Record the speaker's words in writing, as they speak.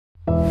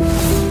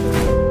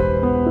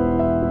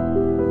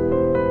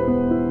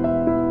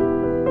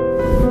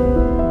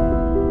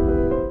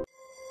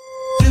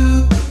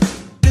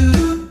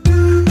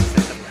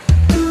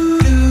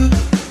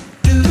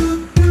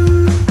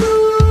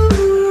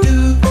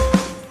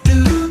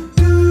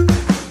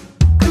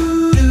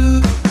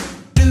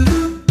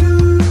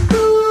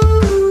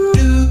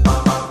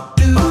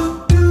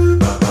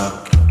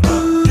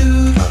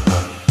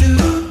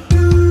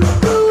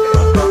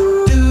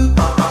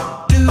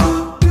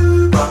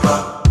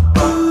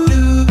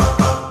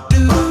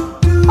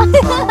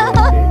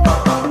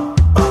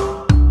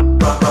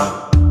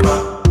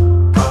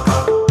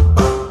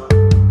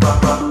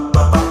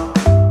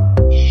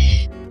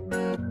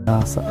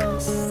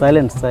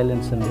Silence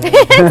silence అండి.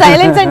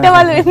 Silence అంటే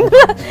వాళ్ళు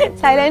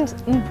సైలెన్స్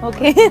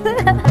ఓకే.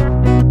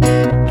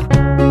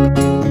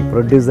 ఈ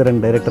ప్రొడ్యూసర్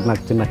అండ్ డైరెక్టర్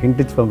నాకు చిన్న హింట్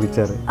ఇచ్చి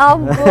పంపించారు.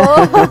 అబ్బో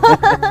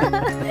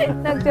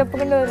నాకు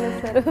చెప్పకుండా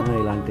వదిలేస్తారు.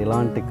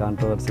 ఇలాంటి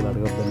కాంట్రవర్సీలు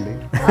అడగొద్దండి.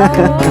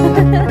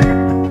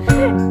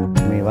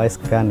 మీ voice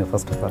fan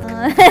first of all.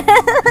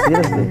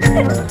 Seriously.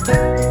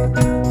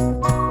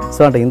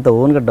 So అంటే ఇంత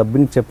ఓన్గా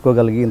డబ్బింగ్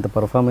చెప్పుకోగలిగి ఇంత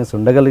పర్ఫార్మెన్స్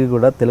ఉండగలిగి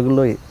కూడా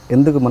తెలుగులో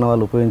ఎందుకు మన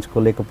వాళ్ళు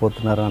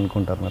ఉపయోగించుకోలేకపోతున్నారు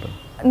అనుకుంటారు మరి?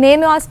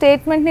 నేను ఆ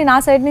స్టేట్మెంట్ని నా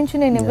సైడ్ నుంచి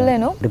నేను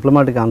ఇవ్వలేను.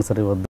 డిప్లొమాటిక్ ఆన్సర్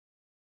ఇవ్వద్దు.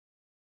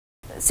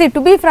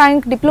 టు బీ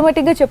ఫ్రాంక్,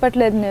 డిప్లొమాటిక్గా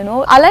చెప్పట్లేదు నేను.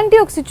 అలాంటి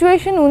ఒక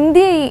సిచ్యువేషన్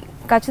ఉంది,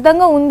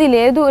 ఖచ్చితంగా ఉంది,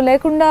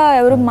 లేకుండా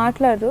ఎవరు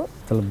మాట్లాడరు.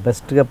 చాలా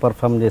బెస్ట్గా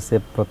పర్ఫామ్ చేసే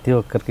ప్రతి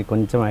ఒక్కరికి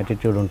కొంచెం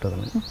యాటిట్యూడ్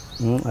ఉంటుందని,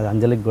 అది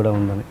అంజలికి కూడా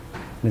ఉందని.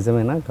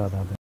 నిజమేనా కాదా?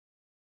 అది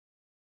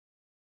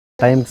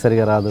టైంకి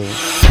సరిగా రాదు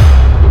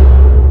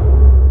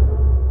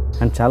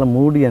అండ్ చాలా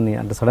మూడీ అని,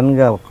 అంటే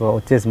సడన్గా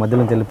వచ్చేసి మధ్యలో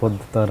నుంచి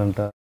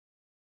వెళ్ళిపోతారంట.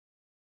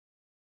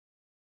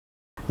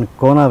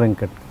 కోనా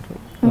వెంకట్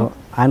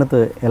ఆయనతో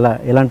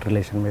ఎలాంటి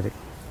రిలేషన్ మీది?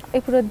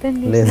 ఇప్పుడు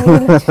వద్దండి. లేదు,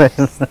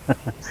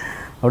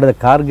 అప్పుడే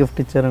కార్ గిఫ్ట్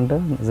ఇచ్చారంట,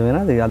 నిజమేనా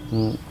అది?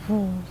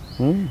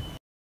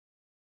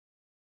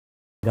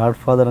 గాడ్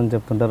ఫాదర్ అని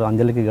చెప్తుంటారు,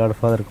 అంజలికి గాడ్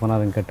ఫాదర్ కోనా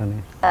వెంకట్ అని.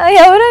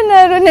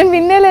 ఎవరన్నారు? నేను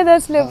వినలేదు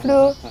అసలు ఎప్పుడు.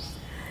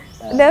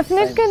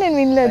 డెఫినెట్గా నేను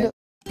వినలేదు.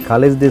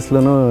 కాలేజ్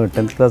డేస్లోనూ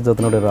 10th క్లాస్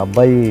చదువుతున్నాడు,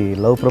 అబ్బాయి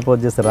లవ్ ప్రపోజ్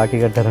చేస్తే రాఖీ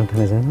కట్టారంట,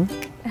 నిజమేనా?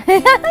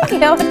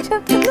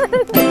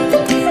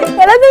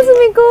 ఎలా తెలుసు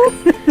మీకు?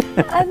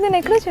 అది నేను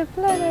ఎక్కడ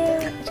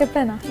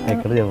చెప్పానా?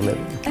 ఎక్కడ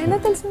చెప్పలేదు. ఎలా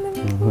తెలిసింది?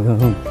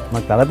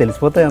 మాకు చాలా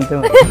తెలిసిపోతాయి అంతే.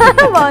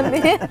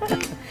 బాగుంది.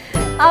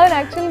 అవును,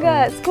 యాక్చువల్గా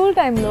స్కూల్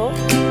టైంలో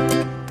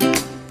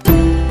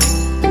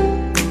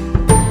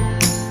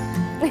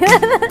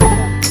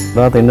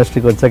తర్వాత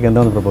ఇండస్ట్రీకి వచ్చాక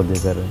ఎంతమంది ప్రపోజ్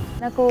చేశారు?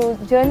 నాకు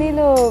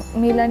జర్నీలో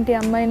మీలాంటి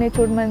అమ్మాయిని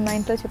చూడమని మా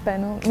ఇంట్లో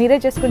చెప్పాను, మీరే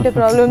చేసుకుంటే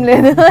ప్రాబ్లం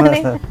లేదు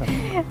అని.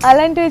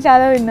 అలాంటివి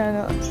చాలా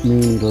విన్నాను. మీ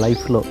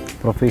లైఫ్లో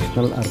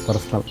professional are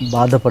personal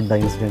బాధపడ్డ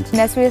incidents?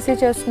 SVSC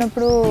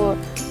చేస్తున్నప్పుడు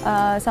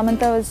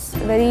Samantha was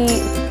very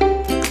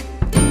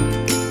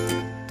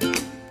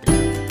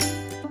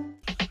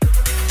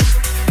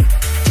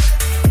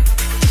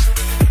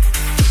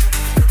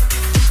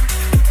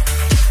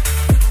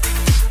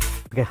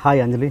okay. Hi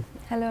Anjali.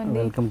 Hello అండి.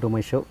 Welcome to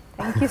my show.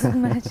 Thank you so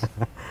much.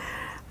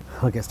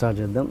 Okay, start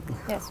చేద్దాం.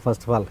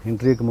 ఫస్ట్ ఆఫ్ ఆల్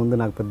ఇంటర్వ్యూకి ముందు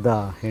నాకు పెద్ద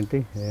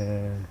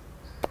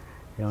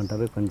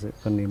ఏమంటారు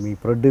కొన్ని మీ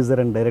ప్రొడ్యూసర్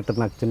అండ్ డైరెక్టర్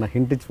నాకు చిన్న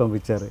హింట్ ఇచ్చి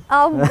పంపించారు.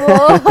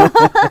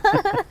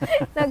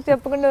 నాకు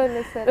చెప్పకుండా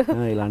వదిలేస్తారు.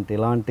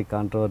 ఇలాంటి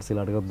కాంట్రవర్సీలు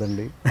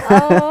అడగొద్దండి.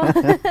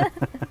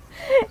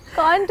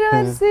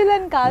 కాంట్రవర్సీలు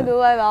అని కాదు,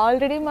 అవి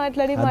ఆల్రెడీ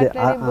మాట్లాడి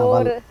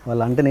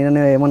వాళ్ళు అంటే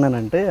నేను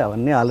ఏమన్నానంటే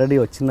అవన్నీ ఆల్రెడీ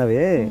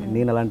వచ్చినవే,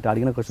 నేను అలాంటి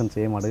అడిగిన క్వశ్చన్స్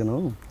ఏం అడగను.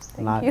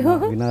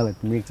 వినాలి,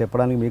 మీకు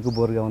చెప్పడానికి మీకు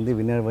బోర్గా ఉంది,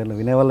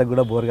 వినే వాళ్ళకి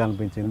కూడా బోర్గా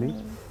అనిపించింది.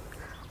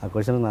 ఆ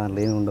క్వశ్చన్ నా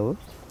లేని ఉండవు.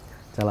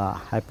 చాలా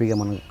హ్యాపీగా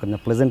మనం కొంచెం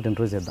ప్లెజెంట్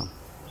ఇంటర్వ్యూ చేద్దాం.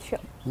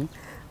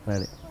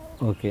 రెడీ?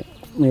 ఓకే.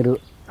 మీరు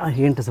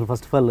ఏంటి అసలు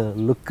ఫస్ట్ ఆఫ్ ఆల్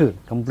లుక్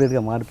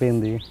కంప్లీట్గా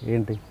మారిపోయింది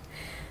ఏంటి?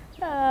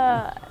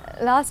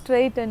 లాస్ట్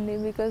వెయిట్ అండి,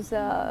 బికాజ్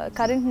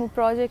కరెంట్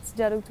ప్రాజెక్ట్స్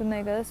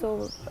జరుగుతున్నాయి కదా, సో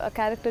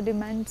క్యారెక్టర్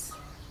డిమాండ్స్,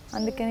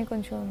 అందుకని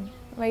కొంచెం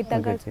వెయిట్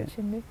తగ్గాల్సి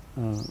వచ్చింది.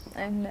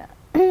 అండ్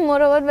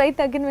మోర్ ఓవర్ వెయిట్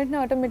తగ్గిన వెంటనే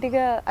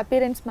ఆటోమేటిక్గా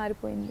అపియరెన్స్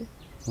మారిపోయింది.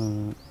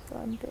 సో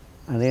అంతే.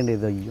 అదేంటి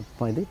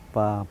ఇది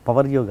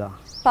పవర్ యోగా?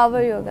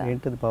 పవర్ యోగా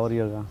ఏంటిది పవర్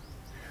యోగా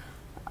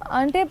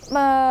అంటే?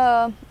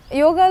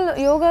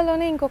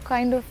 యోగాలోనే ఇంకొక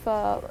కైండ్ ఆఫ్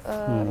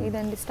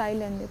ఇదండి,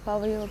 స్టైల్ అండి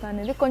పవర్ యోగా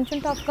అనేది. కొంచెం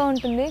టఫ్గా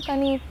ఉంటుంది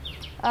కానీ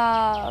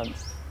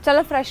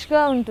చాలా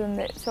ఫ్రెష్గా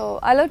ఉంటుంది. So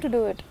I love to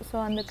do it, so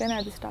అందుకని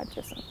అది స్టార్ట్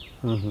చేశాను.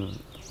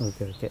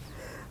 Okay okay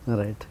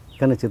right.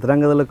 కానీ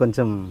చిత్రాంగదలో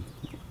కొంచెం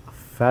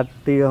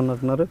ఫ్యాట్గా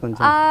ఉన్నట్టున్నారు,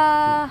 కొంచెం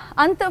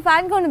అంత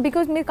ఫ్యాట్గా ఉంది.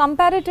 బికాజ్ మీరు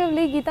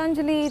కంపారిటివ్లీ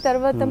గీతాంజలి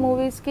తర్వాత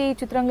మూవీస్కి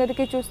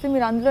చిత్రాంగదకి చూస్తే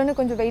మీరు అందులోనే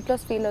కొంచెం వెయిట్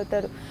లాస్ ఫీల్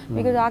అవుతారు.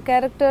 బికాజ్ ఆ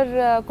క్యారెక్టర్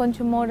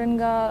కొంచెం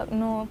మోడర్న్గా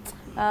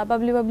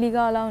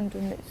బబ్లీగా అలా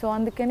ఉంటుంది. సో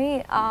అందుకని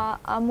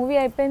ఆ మూవీ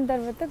అయిపోయిన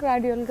తర్వాత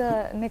గ్రాడ్యువల్గా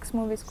నెక్స్ట్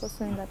మూవీస్కి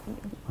వస్తుంది.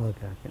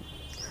 Okay okay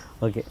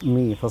okay.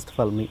 Me first of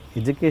all me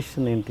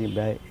education ఏంటి?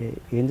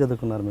 ఏం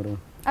చదువుకున్నారు మీరు?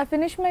 I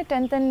finish my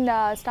 10th and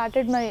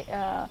started my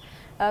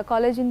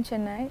college in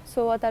Chennai. So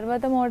ఆ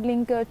తర్వాత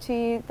మోడలింగ్కి వచ్చి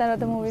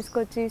తర్వాత మూవీస్కి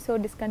వచ్చి so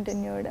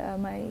discontinued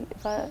my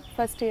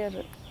first year.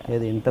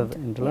 ఏది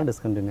ఇంటర్లో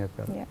డిస్కంటిన్యూ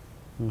అయిపోయారు?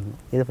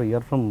 ఇది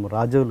యూఆర్ ఫ్రమ్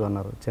రాజోలు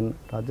అన్నారు,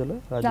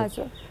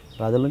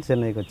 రాజోలు నుంచి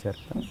చెన్నైకి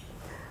వచ్చారు.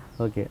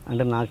 ఓకే.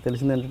 అంటే నాకు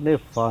తెలిసింది ఏంటంటే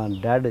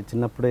డాడ్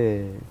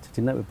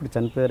ఇప్పుడు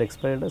చనిపోయారు,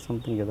 ఎక్స్పైర్డ్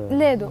సంథింగ్ కదా?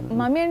 లేదు,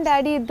 మమ్మీ అండ్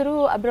డాడీ ఇద్దరు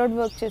అబ్రాడ్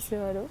వర్క్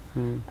చేసేవారు.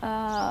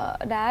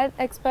 Dad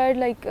expired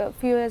like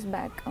few years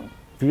back.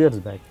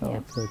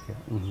 Okay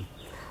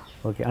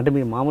okay. అంటే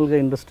మీరు మామూలుగా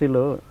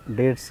ఇండస్ట్రీలో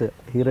డేట్స్,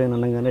 హీరోయిన్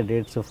అనగానే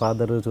డేట్స్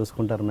ఫాదర్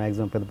చూసుకుంటారు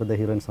మ్యాక్సిమం పెద్ద పెద్ద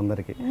హీరోయిన్స్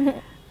అందరికీ.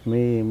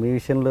 మీ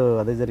విషయంలో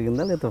అదే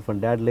జరిగిందా, లేదా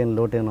డాడ్ లేని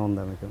లోటు ఏమైనా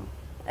ఉందా మీకు?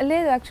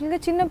 లేదు, యాక్చువల్గా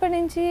చిన్నప్పటి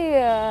నుంచి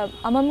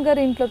అమ్మమ్మ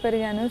గారి ఇంట్లో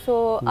పెరిగాను. సో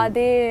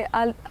అదే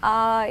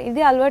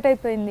ఇది అలవాటు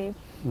అయిపోయింది.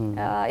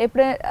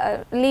 ఎప్పుడే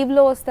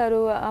లీవ్లో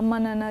వస్తారు, అమ్మ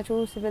నాన్న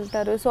చూసి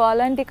వెళ్తారు. సో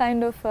అలాంటి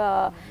కైండ్ ఆఫ్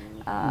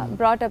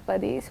బ్రాటప్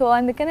అది. సో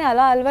అందుకని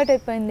అలా అలవాటు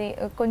అయిపోయింది,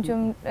 కొంచెం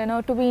యూనో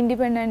టు బి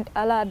ఇండిపెండెంట్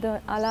అలా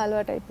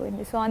అలవాటు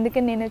అయిపోయింది. సో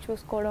అందుకని నేనే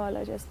చూసుకోవడం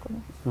అలా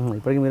చేసుకున్నాను.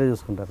 ఇప్పటికీ మీరే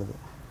చూసుకుంటారు?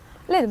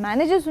 లేదు,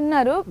 మేనేజర్స్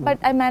ఉన్నారు,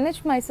 but I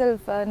manage my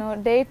self. No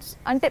dates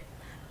అంటే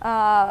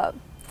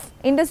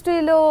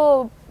ఇండస్ట్రీలో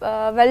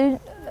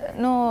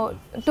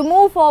టు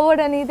మూవ్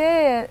ఫార్వర్డ్ అనేదే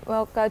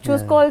ఒక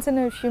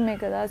చూసుకోవాల్సిన విషయమే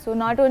కదా. సో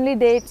నాట్ ఓన్లీ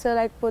డేట్స్,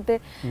 లేకపోతే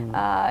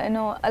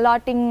యూనో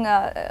అలాటింగ్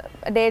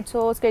డేట్స్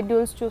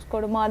స్కెడ్యూల్స్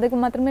చూసుకోవడం అది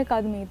మాత్రమే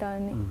కాదు, మిగతా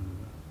అన్ని.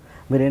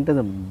 మీరు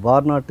ఏంటంటే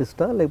బార్న్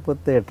ఆర్టిస్టా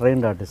లేకపోతే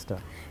ట్రైన్డ్ ఆర్టిస్టా?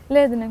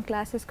 లేదు, నేను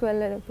క్లాసెస్కి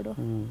వెళ్ళలేదు ఎప్పుడు.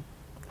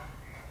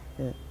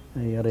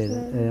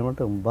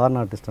 ఏమంటే బార్న్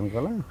ఆర్టిస్ట్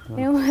అనుకోవాలా?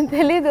 ఏమో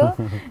తెలీదు.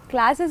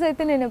 క్లాసెస్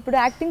అయితే నేను ఎప్పుడు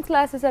యాక్టింగ్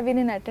క్లాసెస్ అవి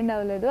నేను అటెండ్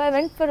అవ్వలేదు. I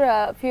went for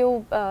few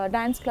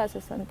dance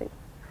classes అంతే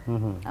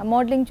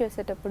మోడలింగ్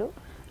చేసేటప్పుడు.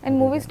 అండ్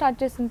మూవీ స్టార్ట్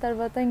చేసిన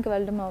తర్వాత ఇంక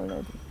వెళ్ళడం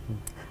అవ్వలేదు.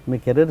 మీ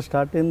కెరీర్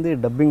స్టార్ట్ అయింది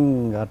డబ్బింగ్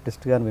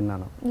ఆర్టిస్ట్గా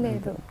విన్నాను.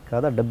 లేదు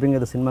కాదా, డబ్బింగ్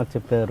ఏదో సినిమాకి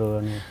చెప్పారు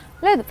అని?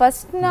 లేదు,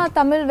 ఫస్ట్ నా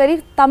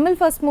తమిళ్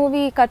ఫస్ట్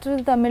మూవీ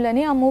కట్టరు తమిళ్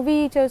అని, ఆ మూవీ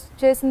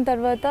చేసిన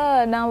తర్వాత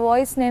నా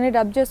వాయిస్ నేనే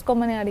డబ్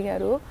చేసుకోమని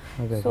అడిగారు.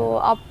 సో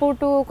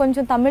అప్పుడు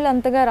కొంచెం తమిళ్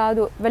అంతగా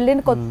రాదు.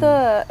 వెళ్ళిన కొత్త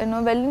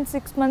వెళ్ళిన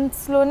 6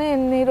 monthsలోనే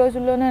ఎన్ని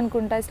రోజుల్లోనే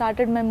అనుకుంటా I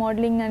started my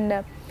modelling. And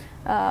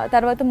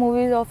తర్వాత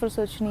మూవీస్ ఆఫర్స్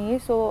వచ్చినాయి.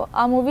 సో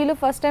ఆ మూవీలో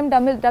ఫస్ట్ టైం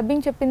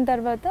డబ్బింగ్ చెప్పిన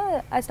తర్వాత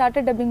I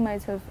started dubbing my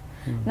self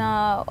నా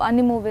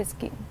అన్ని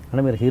మూవీస్కి.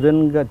 అంటే మీరు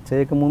హీరోయిన్గా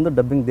చేయకముందు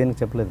డబ్బింగ్ దేనికి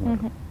చెప్పలేదు?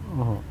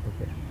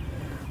 ఓకే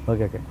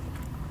ఓకే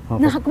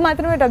ఓకే, నాకు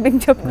మాత్రమే డబ్బింగ్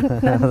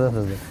చెప్పుకుంటున్నాను.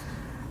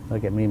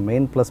 ఓకే, మీ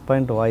మెయిన్ ప్లస్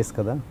పాయింట్ వాయిస్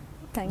కదా?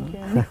 Thank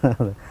you.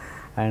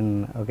 అండ్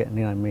ఓకే,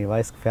 నేను మీ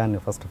వాయిస్కి fan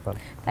first of all.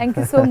 Thank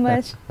you so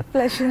much,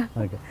 pleasure.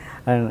 Okay,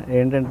 and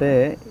ఏంటంటే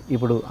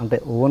ఇప్పుడు అంటే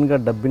ఓన్గా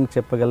డబ్బింగ్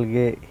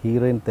చెప్పగలిగే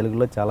హీరోయిన్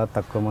తెలుగులో చాలా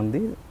తక్కువ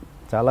మంది,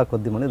 చాలా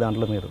కొద్ది మంది,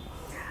 దాంట్లో మీరు.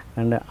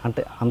 అండ్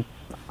అంటే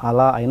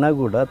అలా అయినా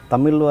కూడా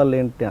తమిళ్ వాళ్ళు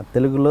ఏంటి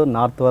తెలుగులో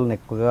నార్త్ వాళ్ళని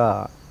ఎక్కువగా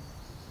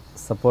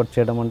సపోర్ట్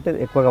చేయడం అంటే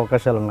ఎక్కువగా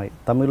అవకాశాలు ఉన్నాయి.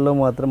 తమిళ్లో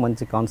మాత్రం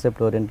మంచి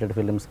కాన్సెప్ట్ ఓరియంటెడ్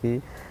ఫిలిమ్స్కి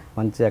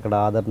మంచి అక్కడ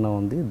ఆదరణ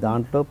ఉంది.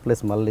 దాంట్లో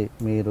ప్లస్ మళ్ళీ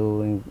మీరు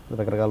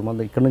రకరకాల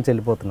మంది ఇక్కడ నుంచి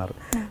వెళ్ళిపోతున్నారు.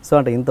 సో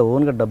అంటే ఇంత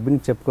ఓన్గా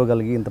డబ్బింగ్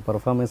చెప్పుకోగలిగి ఇంత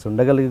పర్ఫార్మెన్స్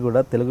ఉండగలిగి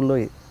కూడా తెలుగులో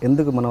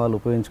ఎందుకు మన వాళ్ళు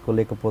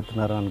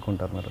ఉపయోగించుకోలేకపోతున్నారు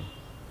అనుకుంటారు మీరు?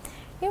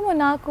 ఏమో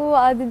నాకు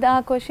అది ఆ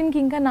క్వశ్చన్కి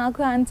ఇంకా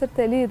నాకు ఆన్సర్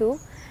తెలియదు.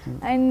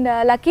 And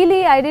luckily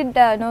I did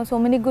so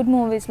many good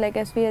movies like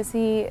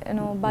SVSC,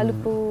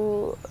 బలుపు,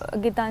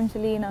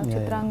 గీతాంజలి, నా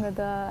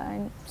చిత్రాంగద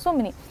అండ్ సో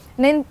మెనీ.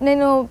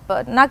 నేను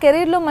నా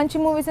కెరీర్లో మంచి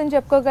మూవీస్ అని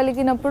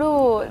చెప్పుకోగలిగినప్పుడు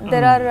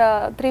there are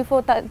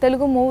 3-4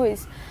 Telugu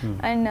movies.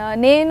 And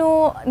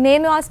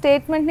నేను ఆ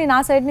స్టేట్మెంట్ని నా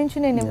సైడ్ నుంచి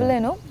నేను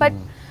ఇవ్వలేను. బట్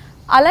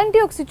అలాంటి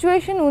ఒక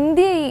సిచ్యువేషన్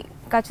ఉంది,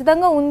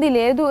 ఖచ్చితంగా ఉంది,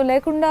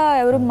 లేకుండా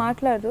ఎవరు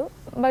మాట్లాడరు.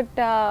 బట్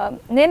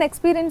నేను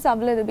ఎక్స్పీరియన్స్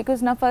అవ్వలేదు.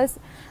 బికాజ్ నా ఫస్ట్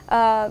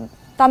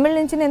తమిళ్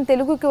నుంచి నేను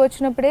తెలుగుకి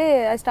వచ్చినప్పుడే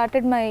I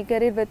started my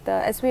career with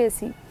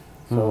SVSC.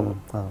 So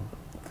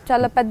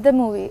చాలా పెద్ద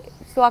మూవీ.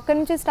 సో అక్కడి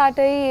నుంచి స్టార్ట్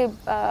అయ్యి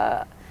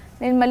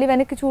నేను మళ్ళీ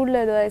వెనక్కి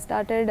చూడలేదు. ఐ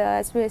స్టార్టెడ్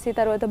ఎస్విఎస్సి,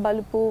 తర్వాత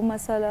బలుపు,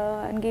 మసాలా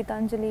అండ్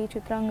గీతాంజలి,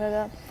 చిత్రాంగద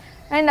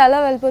అండ్ అలా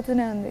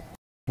వెళ్ళిపోతూనే ఉంది.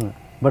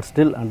 బట్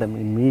స్టిల్ అంటే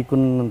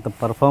మీకున్నంత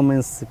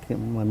పర్ఫార్మెన్స్కి,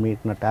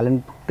 మీకున్న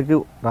టాలెంట్కి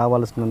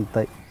రావాల్సినంత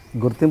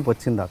గుర్తింపు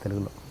వచ్చిందా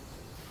తెలుగులో?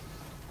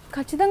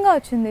 ఖచ్చితంగా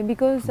వచ్చింది.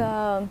 బికాజ్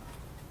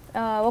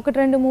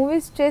 1-2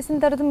 మూవీస్ చేసిన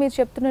తర్వాత మీరు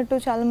చెప్తున్నట్టు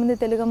చాలామంది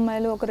తెలుగు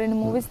అమ్మాయిలు 1-2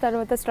 మూవీస్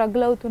తర్వాత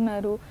స్ట్రగుల్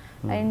అవుతున్నారు.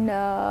 అండ్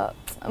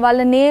వాళ్ళ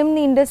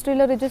నేమ్ని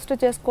ఇండస్ట్రీలో రిజిస్టర్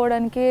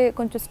చేసుకోవడానికి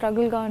కొంచెం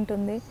స్ట్రగుల్గా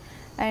ఉంటుంది.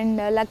 అండ్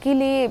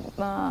లక్కీలీ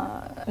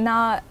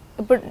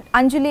ఇప్పుడు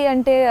అంజలి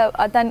అంటే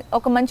దాని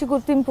ఒక మంచి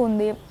గుర్తింపు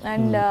ఉంది.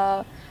 అండ్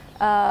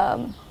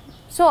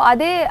సో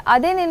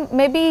అదే నేను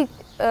మేబీ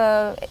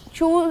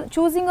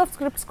చూసింగ్ ఆఫ్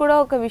స్క్రిప్ట్స్ కూడా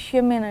ఒక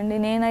విషయమేనండి,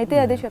 నేనైతే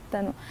అదే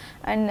చెప్తాను.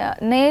 అండ్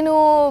నేను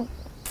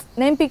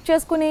పిక్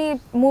చేసుకునే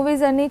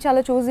మూవీస్ అన్నీ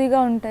చాలా చూజీగా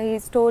ఉంటాయి.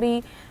 Story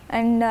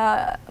and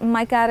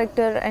my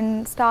character and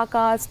star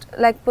cast,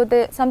 లేకపోతే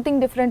something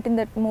different in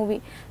that movie.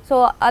 So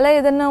అలా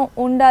ఏదైనా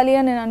ఉండాలి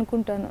అని నేను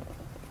అనుకుంటాను.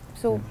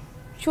 సో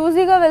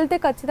చూజీగా వెళ్తే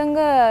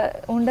ఖచ్చితంగా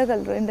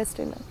ఉండగలరు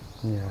ఇండస్ట్రీలో.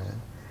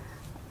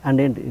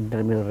 అండ్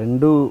ఏంటి మీరు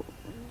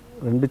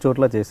రెండు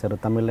చోట్ల చేశారు,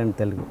 తమిళ్ అండ్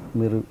తెలుగు.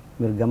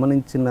 మీరు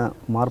గమనించిన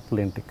మార్పులు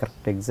ఏంటి?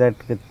 కరెక్ట్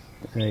ఎగ్జాక్ట్గా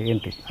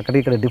ఏంటి అక్కడ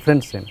ఇక్కడ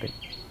డిఫరెన్స్ ఏంటి?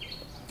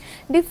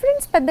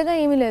 డిఫరెన్స్ పెద్దగా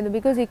ఏమీ లేదు.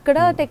 బికాజ్ ఇక్కడ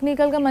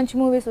టెక్నికల్గా మంచి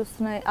మూవీస్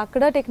వస్తున్నాయి,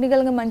 అక్కడ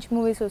టెక్నికల్గా మంచి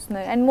మూవీస్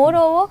వస్తున్నాయి. అండ్ మోర్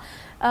ఓవర్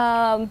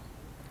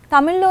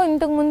తమిళ్లో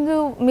ఇంతకుముందు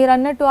మీరు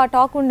అన్నట్టు ఆ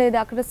టాక్ ఉండేది,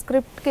 అక్కడ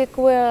స్క్రిప్ట్కి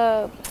ఎక్కువ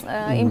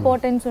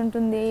ఇంపార్టెన్స్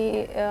ఉంటుంది,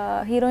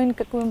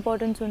 హీరోయిన్కి ఎక్కువ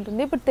ఇంపార్టెన్స్ ఉంటుంది.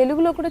 ఇప్పుడు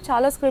తెలుగులో కూడా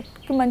చాలా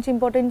స్క్రిప్ట్కి మంచి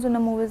ఇంపార్టెన్స్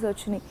ఉన్న మూవీస్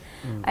వచ్చినాయి.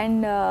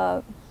 అండ్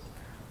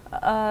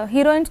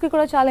హీరోయిన్స్కి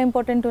కూడా చాలా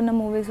ఇంపార్టెంట్ ఉన్న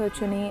మూవీస్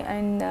వచ్చినాయి.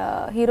 And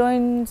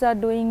heroines are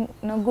doing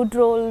good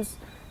roles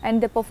and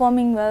they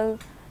performing well.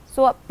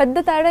 So పెద్ద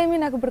తేడా ఏమీ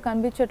నాకు ఇప్పుడు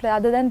కనిపించట్లేదు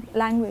అదర్ దాన్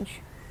లాంగ్వేజ్.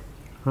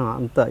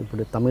 అంతా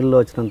ఇప్పుడు తమిళ్లో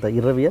వచ్చినంత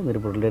 20 మీరు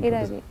ఇప్పుడు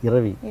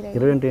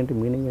 20 అంటే ఏంటి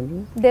మీనింగ్ ఏంటి?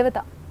 దేవత.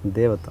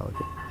 దేవత,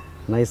 ఓకే.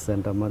 నైస్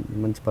అంట,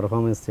 మంచి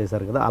పర్ఫార్మెన్స్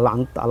చేశారు కదా.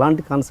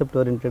 అలాంటి కాన్సెప్ట్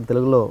ఓరియంటెడ్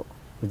తెలుగులో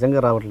నిజంగా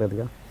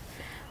రావట్లేదుగా.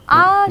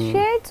 ఆ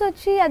షేడ్స్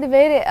వచ్చి అది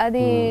వేరే,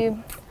 అది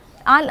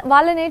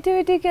వాళ్ళ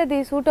నేటివిటీకి అది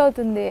సూట్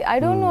అవుతుంది. ఐ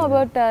డోంట్ నో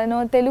అబౌట్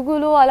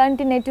తెలుగులో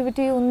అలాంటి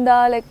నేటివిటీ ఉందా,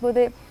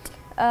 లేకపోతే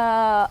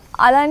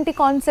అలాంటి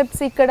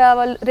కాన్సెప్ట్స్ ఇక్కడ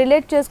వాళ్ళు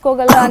రిలేట్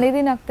చేసుకోగలరా అనేది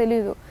నాకు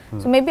తెలీదు.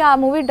 సో మేబీ ఆ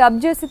మూవీ డబ్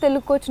చేసి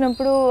తెలుగుకి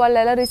వచ్చినప్పుడు వాళ్ళు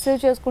ఎలా రిసీవ్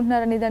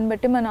చేసుకుంటున్నారని దాన్ని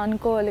బట్టి మనం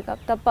అనుకోవాలి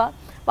తప్ప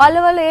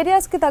వాళ్ళ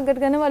ఏరియాస్కి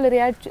తగ్గట్టుగానే వాళ్ళు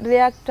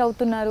రియాక్ట్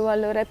అవుతున్నారు,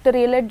 వాళ్ళు లేకపోతే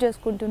రిలేట్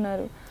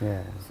చేసుకుంటున్నారు.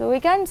 సో వీ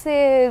క్యాన్ సే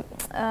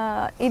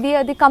ఇది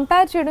అది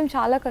కంపేర్ చేయడం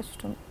చాలా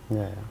కష్టం.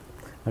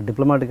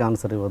 డిప్లొమాటిక్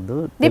ఆన్సర్ ఇవ్వద్దు,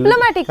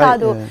 డిప్లొమాటిక్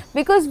కాదు,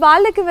 బికాజ్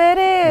వాళ్ళకి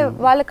వేరే,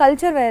 వాళ్ళ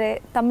కల్చర్ వేరే,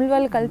 తమిళ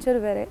వాళ్ళ కల్చర్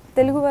వేరే,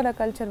 తెలుగు వాళ్ళ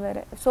కల్చర్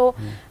వేరే. సో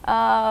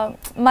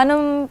మనం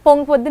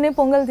పొద్దునే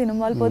పొంగల్ తినం,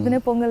 వాళ్ళు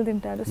పొద్దునే పొంగల్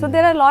తింటారు. So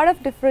there are lot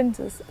of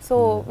differences. So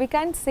we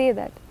can say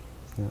that.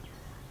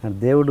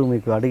 దేవుడు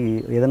మీకు అడిగి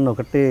ఏదన్నా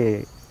ఒకటే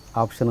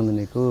ఆప్షన్ ఉంది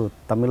నీకు,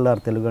 తమిళ ఆర్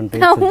తెలుగు అంటే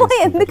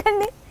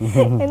ఎందుకండి,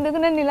 ఎందుకు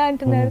నన్ను ఇలా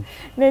అంటున్నారు?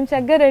 నేను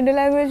చక్కగా 2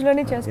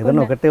 లాంగ్వేజ్లోనే చేసుకుంటాను.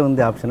 ఏదన్నా ఒకటే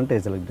ఉంది ఆప్షన్ అంటే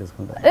సెలెక్ట్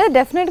చేసుకుంటాను.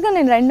 డెఫినెట్గా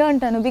నేను 2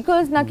 అంటాను.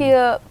 బికాజ్ నాకు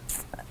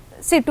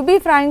టు బీ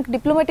ఫ్రాంక్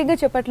డిప్లొమాటిక్గా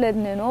చెప్పట్లేదు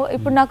నేను.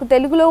 ఇప్పుడు నాకు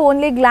తెలుగులో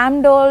ఓన్లీ గ్లామ్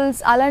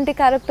డాల్స్ అలాంటి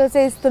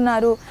క్యారెక్టర్సే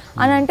ఇస్తున్నారు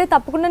అని అంటే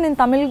తప్పకుండా నేను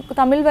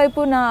తమిళ్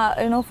వైపు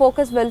నా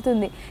ఫోకస్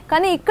వెళ్తుంది.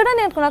 కానీ ఇక్కడ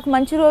నాకు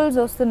మంచి రోల్స్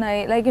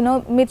వస్తున్నాయి. లైక్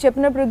మీరు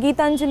చెప్పినప్పుడు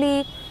Gitanjali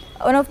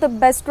one of the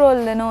best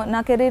role నా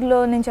కెరీర్లో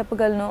నేను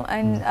చెప్పగలను.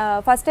 And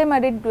first time I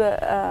did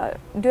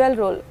dual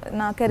role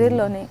నా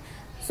కెరీర్లోనే.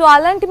 సో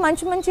అలాంటి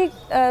మంచి మంచి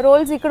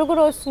రోల్స్ ఇక్కడ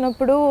కూడా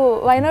వస్తున్నప్పుడు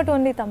why not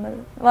only Tamil,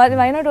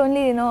 why not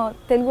only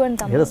Telugu and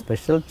Tamil.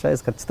 Special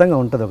choice ఖచ్చితంగా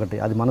ఉంటుంది ఒకటి,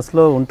 అది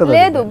మనసులో ఉంటుంది.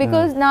 లేదు,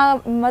 బికాజ్ నా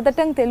మదర్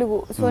టంగ్ తెలుగు.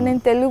 సో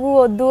నేను తెలుగు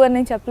వద్దు అని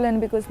నేను చెప్పలేను,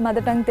 బికాజ్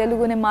మదర్ టంగ్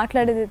తెలుగు, నేను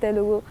మాట్లాడేది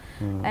తెలుగు.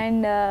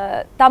 అండ్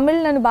తమిళ్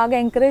నన్ను బాగా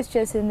ఎంకరేజ్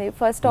చేసింది.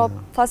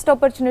 ఫస్ట్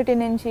ఆపర్చునిటీ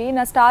నుంచి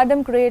నా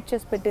స్టార్డమ్ క్రియేట్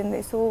చేసి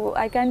పెట్టింది. So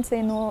I can say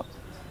no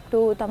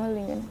to Tamil.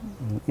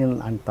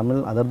 Tamil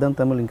other then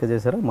Tamil ఇంకా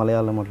చేశారా?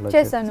 మలయాళం అట్లా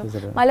చేశాను.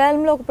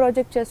 మలయాళంలో ఒక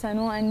ప్రాజెక్ట్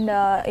చేశాను అండ్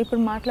ఇప్పుడు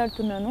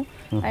మాట్లాడుతున్నాను.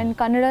 అండ్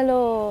కన్నడలో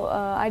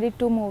ఐ డిడ్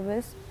 2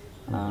 మూవీస్.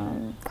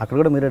 అక్కడ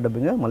కూడా మీరే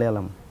డబ్బింగ్?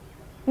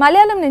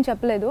 మలయాళం నేను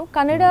చెప్పలేదు.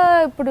 కన్నడ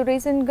ఇప్పుడు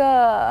రీసెంట్గా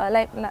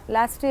like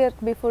last year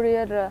before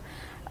year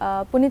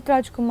Puneeth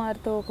Raj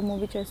కుమార్తో ఒక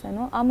మూవీ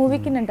చేశాను. ఆ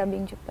మూవీకి నేను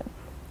డబ్బింగ్ చెప్పాను.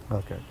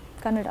 Okay,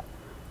 Kannada.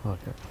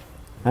 Okay.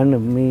 And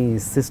me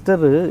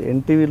sister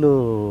ఎన్టీవీలో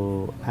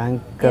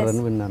anchor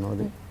అని విన్నాను,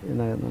 అది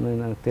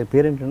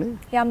పేరేంటండి?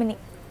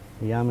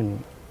 యామిని.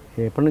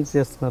 ఎప్పటి నుంచి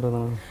చేస్తున్నారు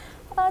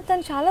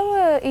తను? చాలా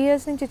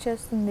ఇయర్స్ నుంచి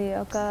చేస్తుంది.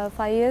 ఒక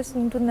 5 years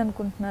ఉంటుంది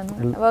అనుకుంటున్నాను.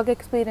 వర్క్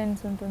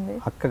ఎక్స్పీరియన్స్ ఉంటుంది.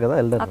 అక్క కదా,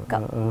 ఎల్డర్.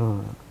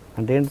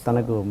 అంటే ఏంటి,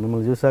 తనకు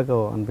మిమ్మల్ని చూసాక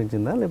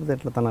అనిపించిందా, లేకపోతే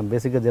ఎట్లా తన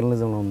బేసిక్గా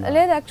జర్నలిజంలో ఉందా?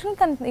 లేదు, యాక్చువల్లీ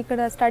తను ఇక్కడ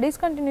స్టడీస్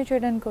కంటిన్యూ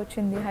చేయడానికి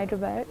వచ్చింది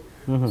హైదరాబాద్.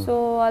 సో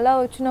అలా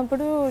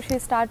వచ్చినప్పుడు she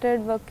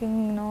started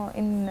working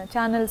in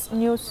channels,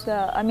 news,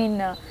 I mean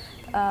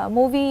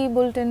movie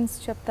bulletins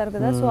చెప్తారు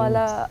కదా. సో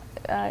అలా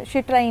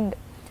షీ ట్రైన్డ్.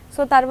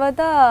 సో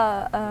తర్వాత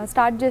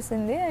స్టార్ట్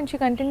చేసింది and she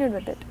continued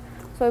with it.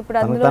 So ఇప్పుడు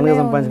అందులో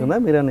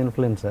సంపాదించుకుందా మీరు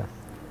ఇన్ఫ్లుయెన్స్?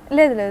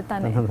 లేదు,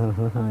 తనే.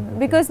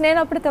 బికాస్ నేను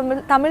అప్పుడు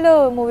తమిళ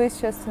మూవీస్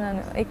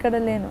చేస్తున్నాను, ఇక్కడ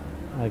లేను,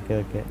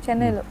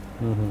 చెన్నైలో.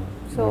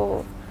 సో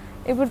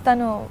ఇప్పుడు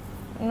తను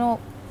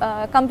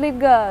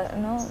కంప్లీట్గా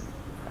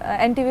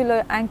ఎన్టీవీలో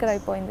యాంకర్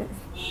అయిపోయింది.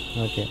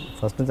 ఓకే,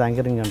 ఫస్ట్ నుంచి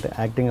యాంకరింగ్ అంటే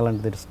యాక్టింగ్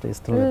అలాంటిది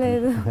ఇష్టం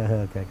లేదు.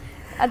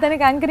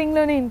 అతనికి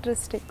యాంకరింగ్లోనే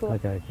ఇంట్రెస్ట్ ఎక్కువ.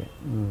 ఓకే.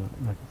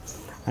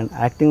 అండ్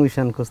యాక్టింగ్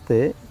విషయానికి వస్తే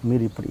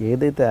మీరు ఇప్పుడు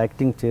ఏదైతే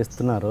యాక్టింగ్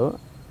చేస్తున్నారో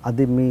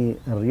అది మీ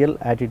రియల్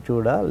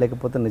యాటిట్యూడా,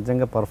 లేకపోతే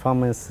నిజంగా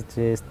పర్ఫార్మెన్స్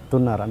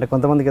చేస్తున్నారా? అంటే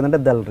కొంతమందికి ఏంటంటే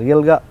దాని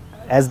రియల్గా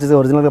యాజ్ ఇట్ ఈస్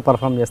ఒరిజినల్గా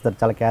పర్ఫామ్ చేస్తారు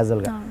చాలా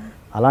క్యాజువల్గా,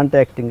 అలాంటి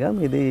యాక్టింగా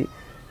మీది?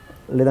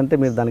 లేదంటే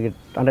మీరు దానికి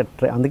అంటే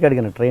అందుకే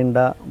అడిగాను,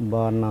 ట్రైన్డా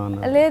బాగున్నా?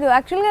 లేదు,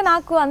 యాక్చువల్గా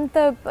నాకు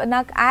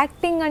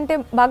యాక్టింగ్ అంటే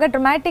బాగా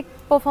డ్రమాటిక్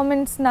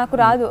పర్ఫార్మెన్స్ నాకు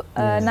రాదు.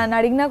 నన్ను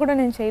అడిగినా కూడా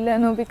నేను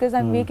చేయలేను, because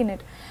I'm week in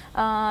it.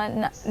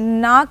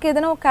 నాకు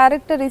ఏదైనా ఒక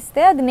క్యారెక్టర్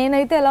ఇస్తే అది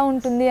నేనైతే ఎలా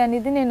ఉంటుంది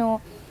అనేది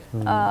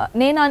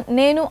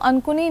నేను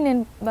అనుకుని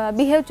నేను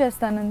బిహేవ్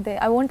చేస్తాను అంతే.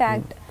 I won't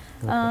act.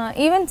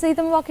 ఈవెన్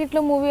సీతం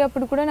వాకిట్లో మూవీ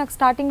అప్పుడు కూడా నాకు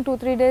స్టార్టింగ్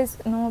 2-3 days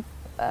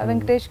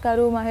వెంకటేష్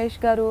గారు, మహేష్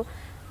గారు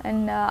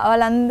అండ్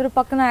వాళ్ళందరూ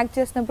పక్కన యాక్ట్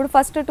చేసినప్పుడు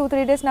ఫస్ట్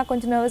 2-3 days నాకు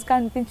కొంచెం నర్వస్గా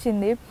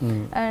అనిపించింది.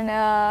 అండ్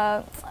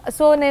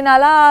సో నేను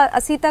అలా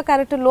సీతా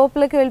క్యారెక్టర్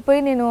లోపలికి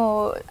వెళ్ళిపోయి నేను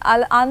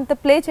అంత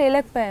ప్లే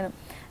చేయలేకపోయాను.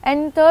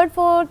 అండ్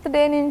 3rd-4th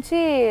day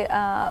నుంచి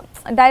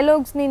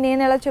డైలాగ్స్ని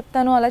నేను ఎలా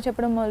చెప్తానో అలా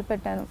చెప్పడం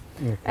మొదలుపెట్టాను.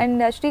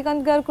 అండ్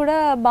శ్రీకాంత్ గారు కూడా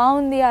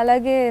బాగుంది,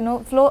 అలాగే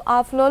ఆ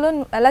ఫ్లోలో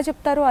ఎలా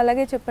చెప్తారో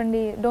అలాగే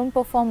చెప్పండి, డోంట్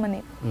పర్ఫార్మ్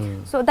అని.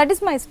 So that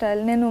is my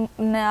style. నేను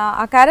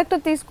ఆ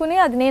క్యారెక్టర్ తీసుకుని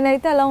అది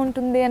నేనైతే ఎలా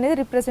ఉంటుంది అనేది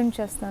రిప్రజెంట్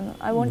చేస్తాను.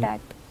 I won't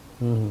act.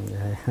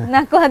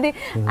 నాకు అది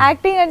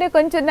యాక్టింగ్ అంటే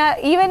కొంచెం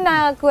ఈవెన్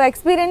నాకు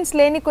ఎక్స్పీరియన్స్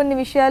లేని కొన్ని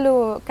విషయాలు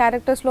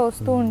క్యారెక్టర్స్లో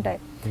వస్తూ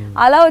ఉంటాయి.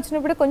 అలా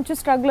వచ్చినప్పుడు కొంచెం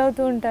స్ట్రగుల్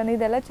అవుతూ ఉంటాను,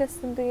 ఇది ఎలా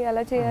చేస్తుంది,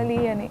 ఎలా చేయాలి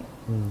అని.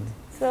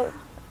 సో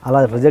అలా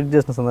రిజెక్ట్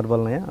చేసిన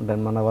సందర్భాలు అంటే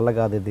మన వల్ల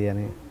కాదు ఇది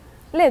అని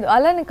లేదు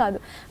అలానే కాదు.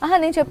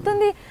 నేను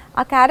చెప్తుంది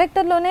ఆ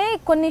క్యారెక్టర్లోనే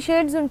కొన్ని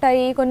షేడ్స్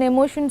ఉంటాయి, కొన్ని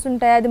ఎమోషన్స్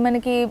ఉంటాయి, అది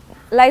మనకి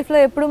లైఫ్లో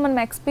ఎప్పుడు మనం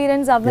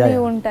ఎక్స్పీరియన్స్ అవ్వని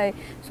ఉంటాయి.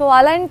 సో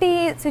అలాంటి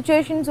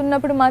సిచ్యుయేషన్స్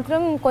ఉన్నప్పుడు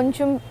మాత్రం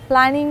కొంచెం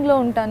ప్లానింగ్లో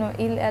ఉంటాను,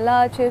 ఎలా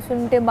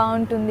చేసుంటే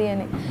బాగుంటుంది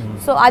అని.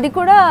 సో అది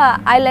కూడా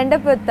I end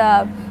up with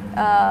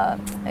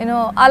you know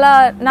అలా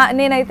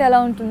నేనైతే ఎలా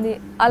ఉంటుంది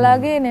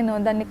అలాగే నేను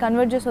దాన్ని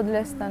కన్వర్ట్ చేసి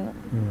వదిలేస్తాను.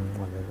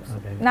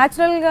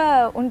 న్యాచురల్గా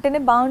ఉంటేనే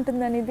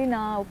బాగుంటుంది అనేది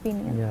నా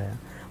ఒపీనియన్.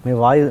 మీ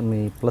మీ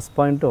ప్లస్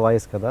పాయింట్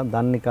వాయిస్ కదా,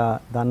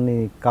 దాన్ని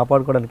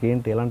కాపాడుకోవడానికి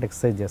ఏంటి, ఎలాంటి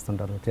ఎక్సర్సైజ్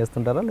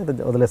చేస్తుంటారా లేదా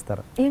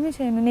వదిలేస్తారా? ఏమీ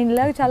చేయను, నేను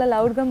ఇలాగ చాలా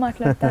లౌడ్గా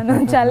మాట్లాడతాను,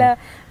 చాలా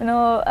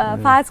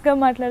ఫాస్ట్గా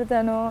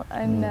మాట్లాడతాను.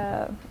 అండ్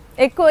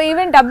ఎక్కువ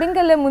ఈవెన్ డబ్బింగ్కి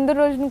వెళ్ళే ముందు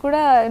రోజున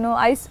కూడా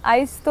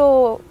ఐస్తో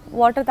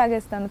వాటర్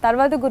తాగేస్తాను.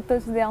 తర్వాత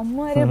గుర్తొస్తుంది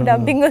అమ్మో రేపు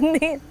డబ్బింగ్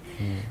ఉంది.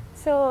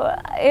 సో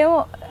ఏమో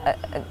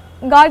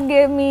God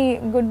gave me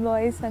good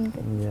voice అంతే,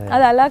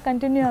 అది అలా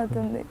కంటిన్యూ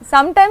అవుతుంది.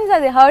 సమ్ టైమ్స్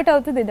అది హర్ట్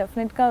అవుతుంది,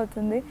 డెఫినెట్గా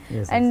అవుతుంది.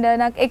 అండ్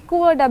నాకు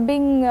ఎక్కువ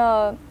డబ్బింగ్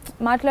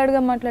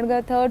మాట్లాడగా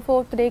థర్డ్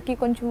ఫోర్త్ డేకి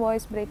కొంచెం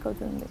వాయిస్ బ్రేక్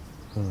అవుతుంది.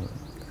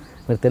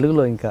 మరి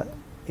తెలుగులో ఇంకా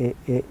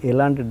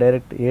ఎలాంటి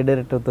ఏ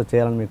డైరెక్టర్తో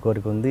చేయాలని మీకు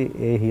కోరిక ఉంది?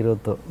 ఏ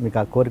హీరోతో మీకు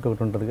ఆ కోరిక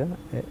ఒకటి ఉంటుందిగా?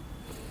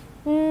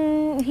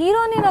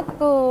 హీరోని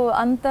నాకు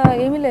అంత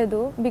ఏమీ లేదు,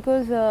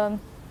 బికాజ్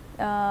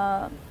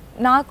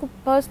నాకు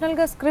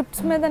పర్సనల్గా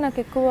స్క్రిప్ట్స్ మీద నాకు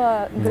ఎక్కువ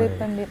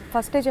గ్రిప్ అండి.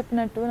 ఫస్టే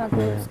చెప్పినట్టు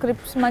నాకు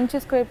స్క్రిప్ట్స్, మంచి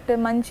స్క్రిప్ట్,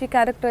 మంచి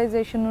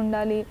క్యారెక్టరైజేషన్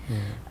ఉండాలి,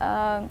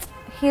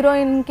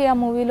 హీరోయిన్కి ఆ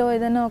మూవీలో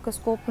ఏదైనా ఒక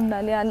స్కోప్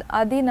ఉండాలి,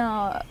 అది నా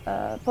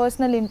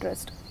పర్సనల్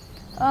ఇంట్రెస్ట్.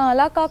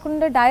 అలా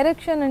కాకుండా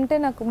డైరెక్షన్ అంటే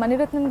నాకు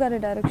మణిరత్నం గారి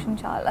డైరెక్షన్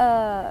చాలా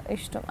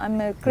ఇష్టం. I'm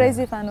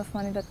crazy fan of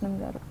Mani Ratnam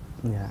గారు.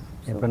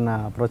 ఎప్పుడన్నా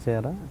అప్రోచ్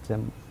అయ్యారా?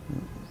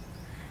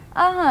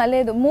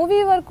 లేదు, మూవీ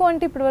వరకు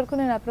అంటే ఇప్పటి వరకు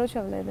నేను అప్రోచ్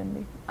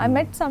అవ్వలేదండి. ఐ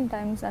మెట్ సమ్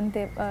టైమ్స్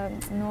అంతే,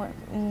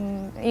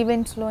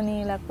 ఈవెంట్స్లోని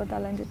లేకపోతే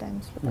అలాంటి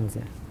టైమ్స్లో.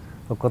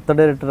 ఒక కొత్త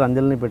డైరెక్టర్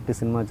అంజలిని పెట్టి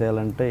సినిమా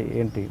చేయాలంటే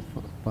ఏంటి,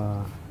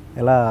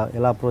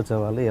 ఎలా అప్రోచ్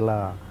అవ్వాలి, ఎలా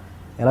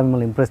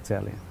మిమ్మల్ని ఇంప్రెస్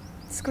చేయాలి?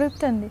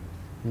 స్క్రిప్ట్ అండి.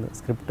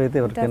 స్క్రిప్ట్ అయితే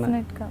ఎవరికైనా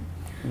డెఫినెట్గా,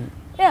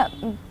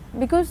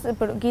 బికాస్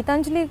ఇప్పుడు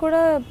గీతాంజలి కూడా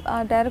ఆ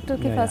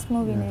డైరెక్టర్కి ఫస్ట్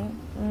మూవీనే,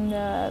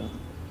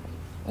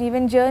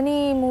 ఈవెన్ జర్నీ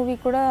మూవీ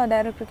కూడా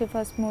డైరెక్టర్కి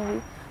ఫస్ట్ మూవీ.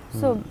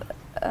 సో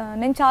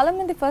నేను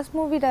చాలామంది ఫస్ట్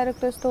మూవీ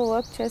డైరెక్టర్స్తో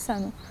వర్క్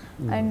చేశాను.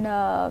 అండ్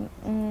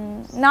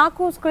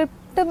నాకు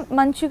స్క్రిప్ట్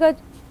మంచిగా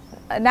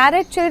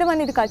నేరేట్ చేయడం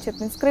అనేది కాదు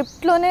చెప్పింది,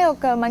 స్క్రిప్ట్లోనే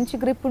ఒక మంచి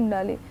గ్రిప్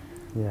ఉండాలి.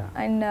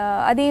 అండ్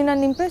అది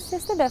నన్ను ఇంప్రెస్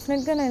చేస్తే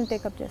డెఫినెట్గా నేను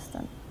టేకప్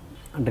చేస్తాను.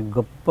 అంటే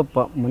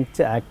గొప్ప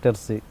మంచి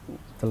యాక్టర్స్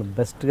చాలా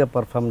బెస్ట్గా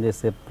పర్ఫామ్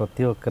చేసే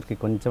ప్రతి ఒక్కరికి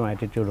కొంచెం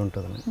యాటిట్యూడ్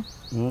ఉంటుందని,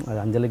 అది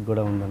అంజలికి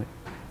కూడా ఉందని,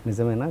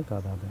 నిజమేనా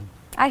కాదా? అది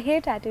ఐ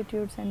హేట్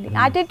యాటిట్యూడ్స్ అండి.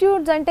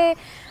 యాటిట్యూడ్స్ అంటే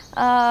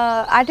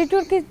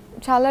యాటిట్యూడ్కి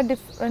చాలా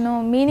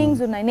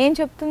మీనింగ్స్ ఉన్నాయి. నేను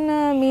చెప్తున్న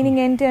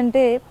మీనింగ్ ఏంటి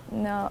అంటే,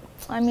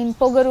 ఐ మీన్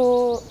పొగరు,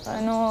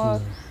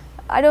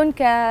 ఐ డోంట్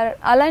కేర్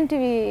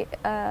అలాంటివి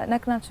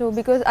నాకు నచ్చవు.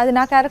 బికాజ్ అది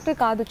నా క్యారెక్టర్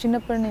కాదు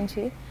చిన్నప్పటి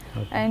నుంచి.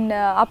 అండ్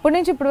అప్పటి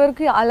నుంచి ఇప్పటి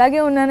వరకు అలాగే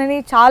ఉన్నానని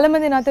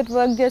చాలామంది నాతో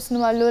వర్క్ చేస్తున్న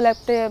వాళ్ళు,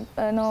 లేకపోతే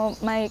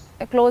మై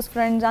క్లోజ్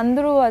ఫ్రెండ్స్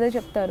అందరూ అదే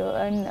చెప్తారు.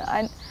 And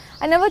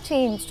I never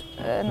changed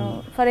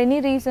for any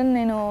reason.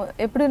 నేను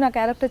ఎప్పుడు నా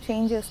క్యారెక్టర్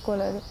చేంజ్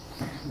చేసుకోలేదు.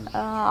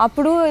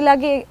 అప్పుడు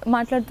ఇలాగే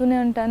మాట్లాడుతూనే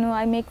ఉంటాను,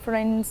 ఐ మేక్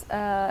ఫ్రెండ్స్,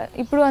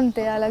 ఇప్పుడు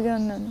అంతే అలాగే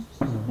ఉన్నాను.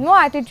 No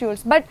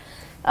attitudes. బట్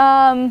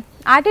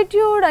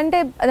యాటిట్యూడ్ అంటే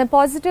అదే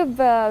పాజిటివ్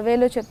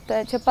వేలో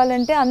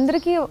చెప్పాలంటే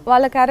అందరికీ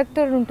వాళ్ళ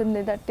క్యారెక్టర్ ఉంటుంది,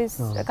 that is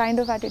kind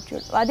of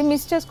attitude. అది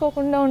మిస్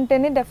చేసుకోకుండా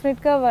ఉంటేనే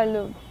డెఫినెట్గా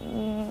వాళ్ళు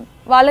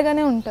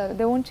వాళ్ళగానే ఉంటారు,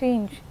 దే వోంట్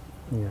చేంజ్.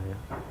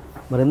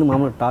 మరి ఎందుకు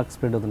మామూలు టాక్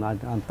స్ప్రెడ్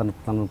అవుతుంది,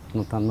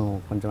 తను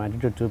కొంచెం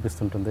యాటిట్యూడ్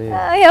చూపిస్తుంటుంది?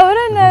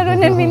 ఎవరన్నారు?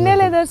 నేను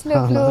వినలేదు అసలు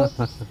ఎప్పుడు.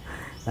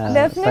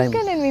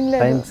 డెఫినెట్గా నేను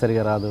వినలేదు. టైం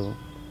సరిగా రాదు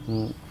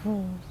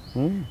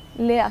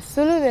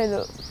అస్సలు లేదు.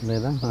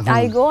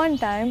 I go on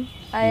time.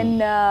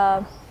 And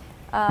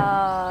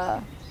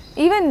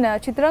even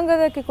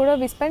చిత్రాంగదకి కూడా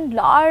వి స్పెండ్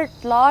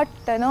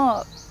లాట్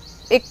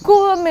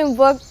ఎక్కువ మేము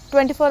వర్క్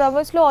 24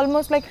 అవర్స్లో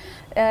ఆల్మోస్ట్ లైక్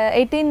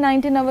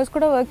 18-19 అవర్స్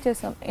కూడా వర్క్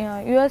చేసాం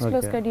యూఎస్లో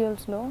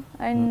స్కెడ్యూల్స్లో.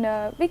 And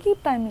we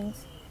keep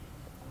timings.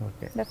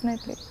 Okay,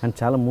 definitely. And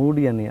చాలా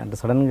మూడీ అని అంటే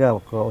సడన్గా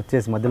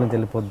వచ్చేసి మధ్యలో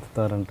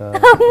వెళ్ళిపోతారంట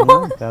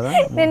కదా?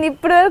 నేను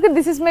ఇప్పటి వరకు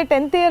this is my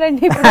 10th year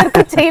అండి, ఇప్పటి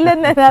వరకు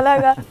చేయలేదు నేను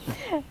అలాగా.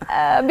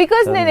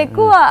 బికాజ్ నేను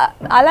ఎక్కువ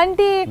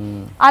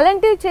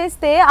అలాంటివి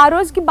చేస్తే ఆ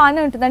రోజుకి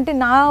బాగానే ఉంటుంది. అంటే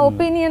నా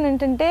ఒపీనియన్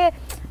ఏంటంటే,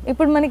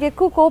 ఇప్పుడు మనకి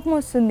ఎక్కువ కోపం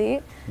వస్తుంది,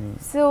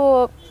 సో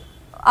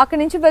అక్కడి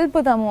నుంచి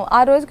వెళ్ళిపోతాము,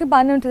 ఆ రోజుకి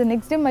బాగానే ఉంటుంది.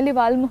 నెక్స్ట్ డే మళ్ళీ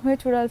వాళ్ళ మొహమే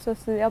చూడాల్సి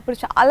వస్తుంది, అప్పుడు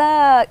చాలా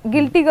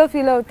గిల్టీగా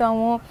ఫీల్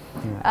అవుతాము,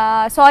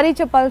 సారీ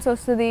చెప్పాల్సి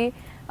వస్తుంది,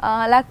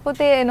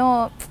 లేకపోతే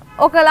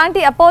ఒకలాంటి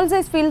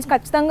అపాలజైజ్ ఫీల్స్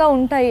ఖచ్చితంగా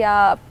ఉంటాయి ఆ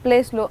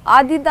ప్లేస్లో.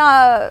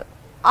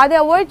 అది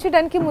అవాయిడ్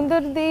చేయడానికి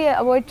ముందరిది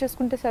అవాయిడ్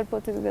చేసుకుంటే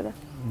సరిపోతుంది కదా.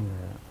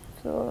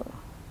 సో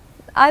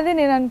అదే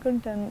నేను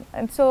అనుకుంటాను.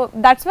 So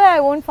that's why I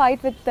won't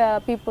fight with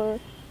people.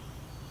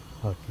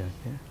 Okay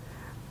okay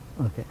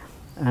okay.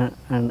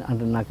 And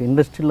అంటే నాకు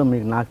ఇండస్ట్రీలో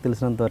నాకు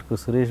తెలిసినంత వరకు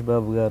సురేష్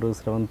బాబు గారు,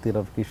 స్రవంతి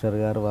రవికిషోర్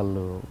గారు వాళ్ళ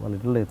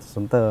ఇంట్లో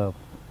సొంత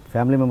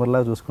ఫ్యామిలీ మెంబర్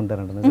లాగా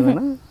చూసుకుంటారంట,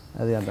 నిజమేనా?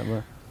 అది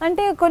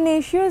అంటే కొన్ని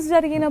ఇష్యూస్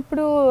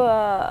జరిగినప్పుడు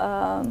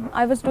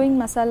I was doing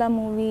masala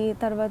movie,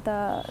 తర్వాత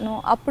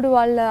అప్పుడు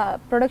వాళ్ళ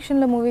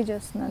ప్రొడక్షన్లో మూవీ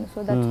చేస్తున్నాను. So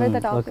that's why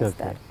that talk is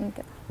there.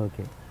 అంతే.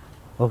 ఓకే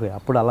ఓకే,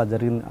 అప్పుడు అలా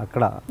జరిగింది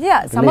అక్కడ. Yeah,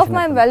 some of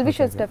my well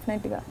wishers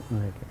డెఫినెట్గా.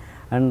 ఓకే.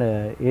 అండ్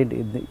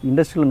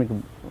ఇండస్ట్రీలో మీకు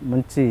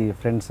మంచి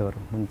ఫ్రెండ్స్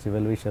ఎవరు, మంచి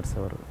వెల్ విషర్స్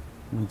ఎవరు,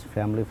 మంచి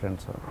ఫ్యామిలీ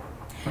ఫ్రెండ్స్ ఎవరు?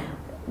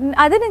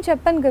 అదే నేను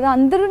చెప్పాను కదా,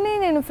 అందరూని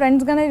నేను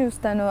ఫ్రెండ్స్గానే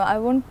చూస్తాను. I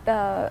won't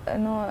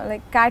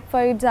like cat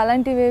fights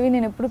అలాంటివి ఏవి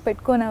నేను ఎప్పుడు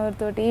పెట్టుకోను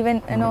ఎవరితోటి. ఈవెన్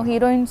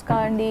హీరోయిన్స్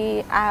కానివ్వండి,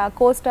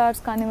 కో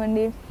స్టార్స్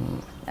కానివ్వండి.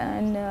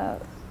 అండ్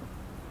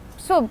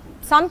సో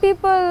సమ్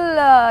పీపుల్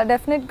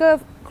డెఫినెట్గా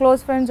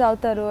క్లోజ్ ఫ్రెండ్స్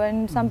అవుతారు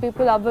అండ్ సమ్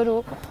పీపుల్ అవ్వరు.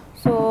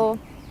 సో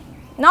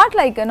నాట్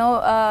లైక్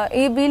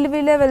ఈ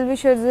వీళ్ళే వెల్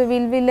విషర్స్,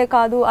 వీళ్ళే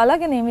కాదు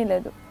అలాగేనేమీ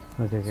లేదు.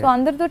 సో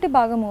అందరితోటి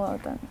బాగా మూవ్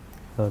అవుతాను.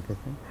 ఓకే.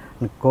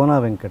 కోనా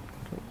వెంకట్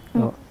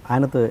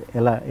ఆయనతో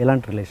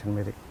ఎలాంటి రిలేషన్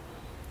మీది?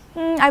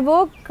 ఐ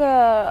వర్క్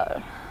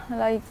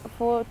లైక్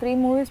 3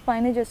 మూవీస్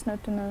పైన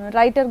చేసినట్టున్నాను.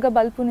 రైటర్గా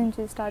బల్పు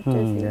నుంచి స్టార్ట్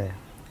చేసి,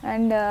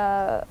 and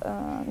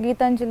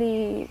Gitanjali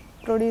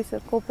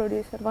producer, co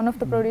producer, one of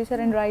the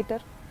producer and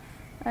writer.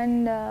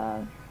 And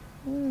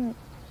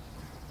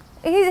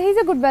he's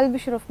a good well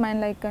wisher of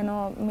mind. Like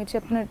మీరు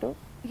చెప్పినట్టు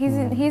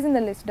he's in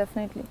the list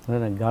definitely.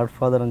 God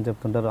father అని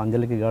చెప్తుంటారు,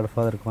 అంజలికి గాడ్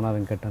ఫాదర్ కోనా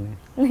వెంకట్ అని.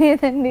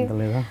 లేదండి,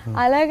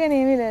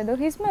 అలాగనేమీ లేదు.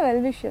 He's my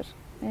well wisher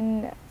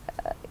and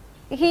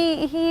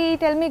he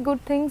tell me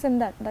good things and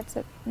that's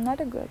it. Not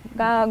a good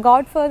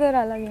godfather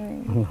అలాగేమీ.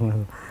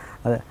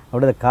 అదే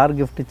అప్పుడే కార్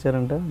గిఫ్ట్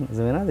ఇచ్చారంట,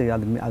 నిజమేనా?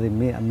 అది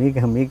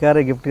మీ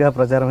కారే గిఫ్ట్గా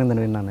ప్రచారం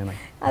అయిందని విన్నాను నేను.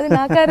 అది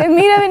నా కారే,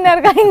 మీరే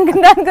విన్నారు కదా. ఇంకా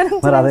దాని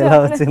గురించి మరి అది ఎలా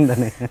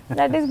వచ్చిందని?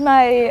 That is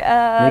my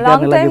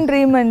long time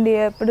dream అండి.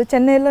 ఇప్పుడు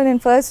చెన్నైలో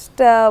నేను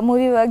ఫస్ట్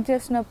మూవీ వర్క్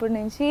చేసినప్పటి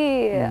నుంచి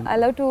I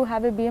love to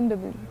have a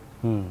BMW.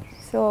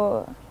 So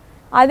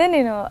అదే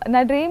నేను నా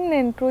డ్రీమ్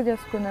నేను ప్రూవ్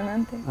చేసుకున్నాను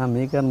అంతే.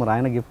 మీ కార్ మరి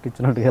ఆయన గిఫ్ట్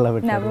ఇచ్చినట్టుగా ఎలా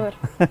పెట్టారు? Never.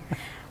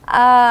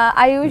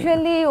 I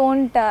usually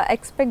won't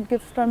expect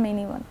gift from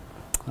anyone.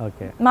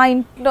 Okay. మా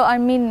ఇంట్లో ఐ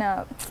మీన్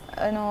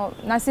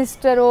నా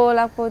సిస్టరో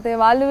లేకపోతే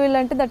వాళ్ళు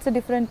వీళ్ళంటే that's a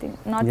different thing,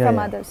 not from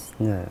others.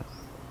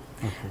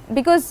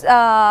 Because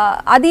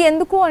అది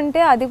ఎందుకు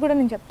అంటే అది కూడా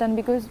నేను చెప్తాను.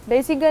 బికాస్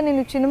బేసిక్గా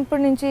నేను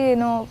చిన్నప్పటి నుంచి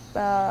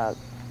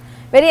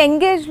వెరీ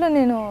ఎంగేజ్లో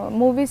నేను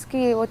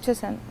మూవీస్కి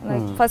వచ్చేసాను.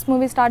 Like first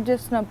movie start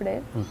చేస్తున్నప్పుడే.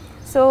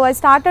 So I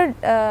started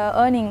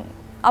earning.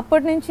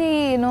 అప్పటి నుంచి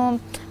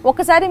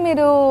ఒకసారి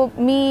మీరు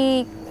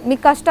మీ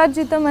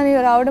కష్టార్జితం అని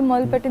రావడం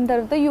మొదలుపెట్టిన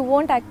తర్వాత you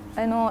won't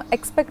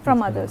expect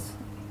from others.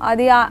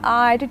 అది ఆ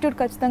యాటిట్యూడ్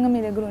ఖచ్చితంగా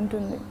మీ దగ్గర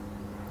ఉంటుంది.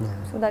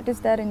 So that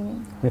is there in me.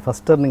 Me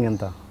first earning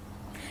ఎంత?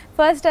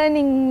 ఫస్ట్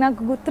ఎర్నింగ్ నాకు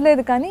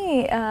గుర్తులేదు కానీ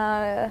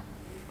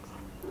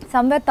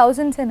సమ్వేర్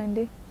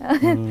థౌజండ్సేనండి.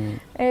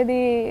 ఇది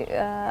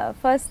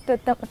ఫస్ట్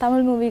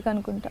తమిళ్ మూవీకి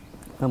అనుకుంటా.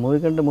 మూవీ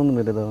కంటే ముందు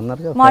మీరు ఏదో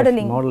ఉన్నారు,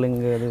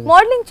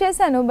 మోడలింగ్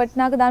చేశాను. బట్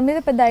నాకు దాని మీద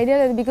పెద్ద ఐడియా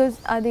లేదు. బికాజ్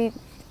అది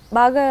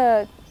బాగా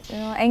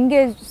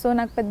ఎంగేజ్. సో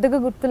నాకు పెద్దగా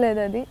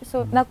గుర్తులేదు అది. సో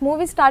నాకు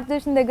మూవీ స్టార్ట్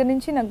చేసిన దగ్గర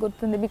నుంచి నాకు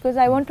గుర్తుంది. Because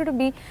I wanted to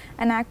be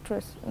an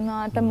actress,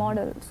 not a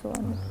model. So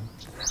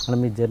అంటే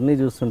మీ జర్నీ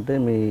చూస్తుంటే,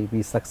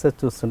 మీ సక్సెస్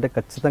చూస్తుంటే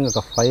ఖచ్చితంగా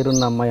ఒక ఫైర్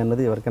ఉన్న అమ్మాయి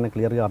అన్నది ఎవరికైనా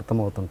క్లియర్గా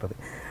అర్థమవుతుంటుంది.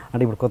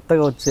 అంటే ఇప్పుడు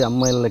కొత్తగా వచ్చే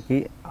అమ్మాయిలకి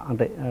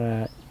అంటే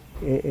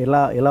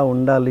ఎలా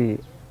ఉండాలి,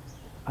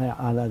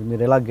 అది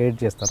మీరు ఎలా గైడ్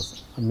చేస్తారు?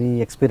 మీ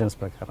ఎక్స్పీరియన్స్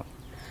ప్రకారం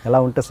ఎలా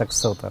ఉంటే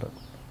సక్సెస్ అవుతారు?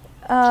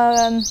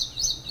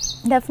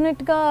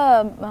 డెఫినెట్గా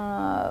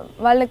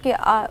వాళ్ళకి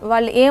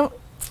వాళ్ళు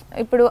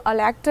ఇప్పుడు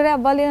వాళ్ళు యాక్టరే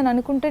అవ్వాలి అని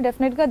అనుకుంటే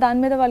డెఫినెట్గా దాని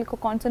మీద వాళ్ళకి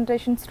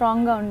కాన్సన్ట్రేషన్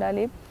స్ట్రాంగ్గా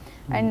ఉండాలి.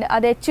 అండ్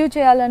అది అచీవ్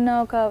చేయాలన్న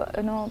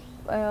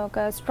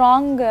ఒక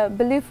స్ట్రాంగ్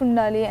బిలీఫ్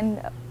ఉండాలి అండ్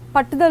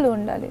పట్టుదల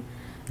ఉండాలి.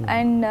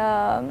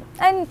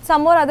 And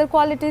some more other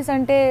qualities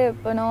అంటే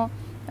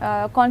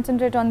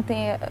concentrate on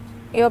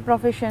your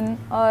profession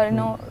are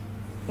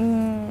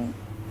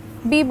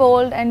be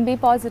bold and be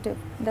positive.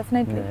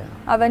 Definitely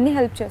అవన్నీ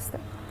హెల్ప్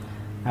చేస్తాయి.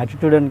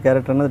 యాటిట్యూడ్ అండ్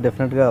క్యారెక్టర్ అనేది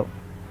డెఫినెట్గా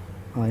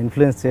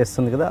ఇన్ఫ్లుయెన్స్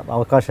చేస్తుంది కదా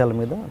అవకాశాల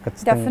మీద.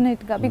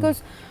 డెఫినెట్గా. బికాస్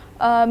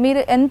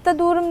మీరు ఎంత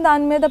దూరం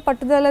దాని మీద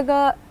పట్టుదలగా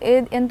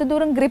ఎంత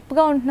దూరం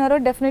గ్రిప్గా ఉంటున్నారో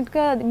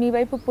డెఫినెట్గా అది మీ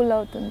వైపు పుల్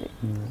అవుతుంది,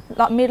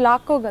 మీరు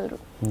లాక్కోగలరు.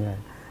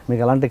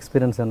 మీకు అలాంటి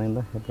ఎక్స్పీరియన్స్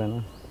అయిందా ఎప్పుడైనా?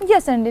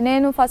 ఎస్ అండి.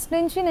 నేను ఫస్ట్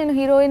నుంచి నేను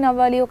హీరోయిన్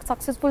అవ్వాలి, ఒక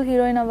సక్సెస్ఫుల్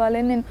హీరోయిన్ అవ్వాలి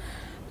అని నేను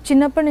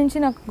చిన్నప్పటి నుంచి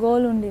నాకు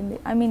గోల్ ఉండింది.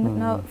 ఐ మీన్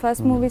నా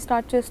ఫస్ట్ మూవీ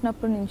స్టార్ట్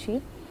చేసినప్పటి నుంచి.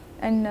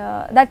 అండ్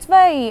దట్స్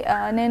వై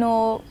నేను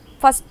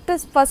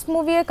ఫస్ట్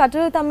మూవీయే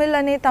కటరు తమిళ్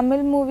అనే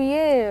తమిళ్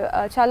మూవీయే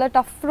చాలా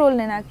టఫ్ రోల్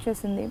నేను యాక్ట్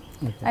చేసింది.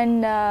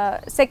 And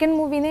second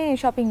మూవీనే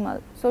shopping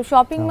mall. So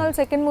shopping mall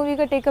second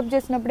మూవీగా take up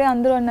చేసినప్పుడే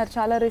అందరూ అన్నారు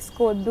చాలా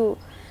రిస్క్ వద్దు,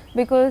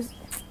 బికాజ్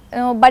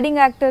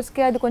బడ్డింగ్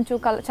యాక్టర్స్కి అది కొంచెం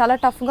చాలా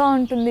టఫ్గా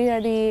ఉంటుంది,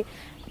 అది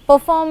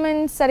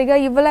పర్ఫార్మెన్స్ సరిగా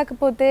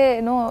ఇవ్వలేకపోతే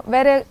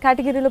వేరే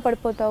కేటగిరీలో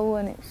పడిపోతావు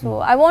అని. So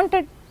I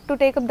wanted to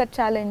take up that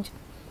challenge.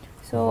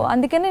 So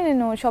అందుకనే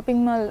నేను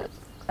షాపింగ్ మాల్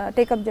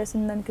టేకప్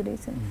చేసిన దానికి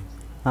రీజన్.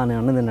 నేను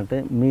అన్నది ఏంటంటే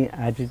మీ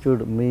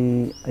యాటిట్యూడ్ మీ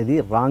ఇది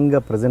రాంగ్గా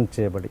ప్రజెంట్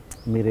చేయబడి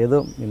మీరేదో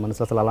మీ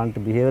మనసులో అసలు అలాంటి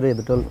బిహేవియర్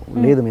ఎదుటి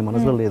లేదు మీ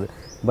మనసులో లేదు,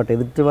 బట్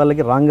ఎదుటి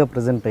వాళ్ళకి రాంగ్గా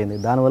ప్రజెంట్ అయింది,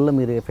 దానివల్ల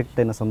మీరు ఎఫెక్ట్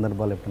అయిన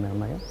సందర్భాలు ఎప్పుడైనా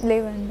ఉన్నాయా?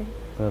 లేవండి,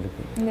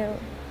 లేవు.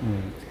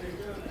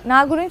 నా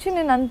గురించి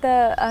నేను అంత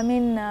I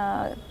mean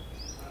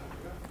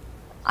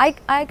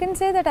I can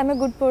say that I'm a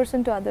good person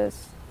to others.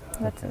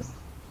 That's it.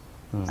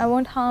 I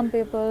won't harm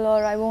people or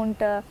I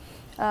won't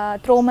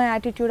throw my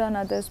attitude on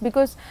others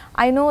because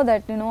I know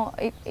that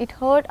it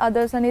hurt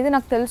others అనేది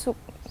నాకు తెలుసు.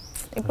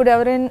 ఇప్పుడు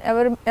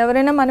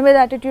ఎవరైనా మన మీద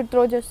attitude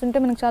throw చేస్తుంటే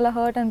మనకు చాలా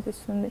హర్ట్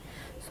అనిపిస్తుంది.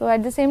 So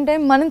at the same time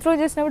మనం త్రో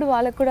చేసినప్పుడు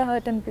వాళ్ళకి కూడా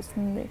హర్ట్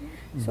అనిపిస్తుంది.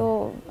 సో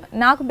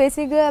నాకు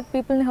బేసిక్గా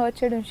పీపుల్ని హర్ట్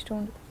చేయడం ఇష్టం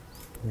ఉండదు.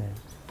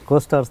 కో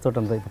స్టార్స్ తోటి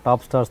అంటే ఇప్పుడు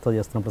టాప్ స్టార్స్తో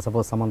చేస్తున్నప్పుడు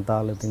సపోజ్ సమంత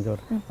లేకపోతే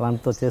ఇంకోటి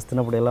అలాంటితో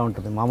చేస్తున్నప్పుడు ఎలా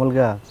ఉంటుంది?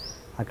 మామూలుగా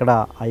అక్కడ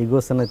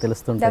ఐగోస్ అనేది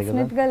తెలుస్తుంటాయి కదా?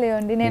 డెఫినెట్గా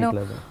లేవండి. నేను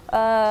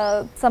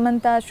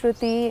సమంత,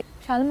 శృతి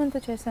చాలా మందితో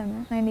చేశాను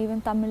అండ్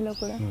ఈవెన్ తమిళ్లో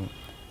కూడా.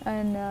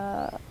 అండ్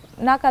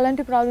నాకు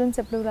అలాంటి ప్రాబ్లమ్స్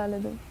ఎప్పుడు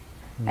రాలేదు.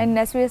 అండ్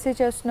ఎస్విఎస్సి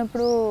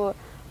చేస్తున్నప్పుడు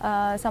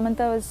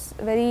Samantha was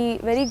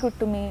very good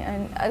to me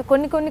and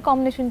కొన్ని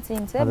combination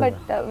scenes but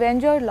we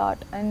enjoyed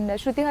lot. And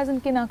శృతి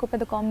హాసన్కి నాకు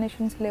పెద్ద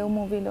కాంబినేషన్స్ లేవు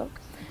మూవీలో,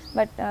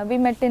 but we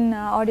met in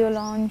audio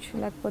launch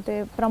లేకపోతే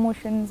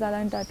ప్రమోషన్స్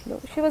అలాంటి వాటిలో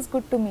she was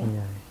good to me.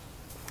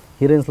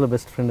 హీరోయిన్స్లో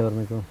best friend ఎవరు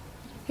మీకు?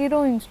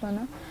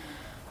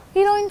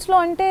 హీరోయిన్స్లో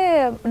అంటే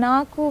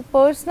నాకు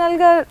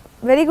పర్సనల్గా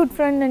వెరీ గుడ్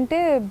ఫ్రెండ్ అంటే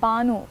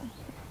భాను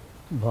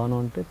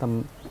అంటే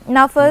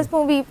నా ఫస్ట్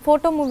మూవీ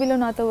ఫోటో మూవీలో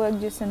నాతో వర్క్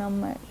చేసిన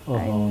అమ్మాయి.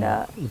 అండ్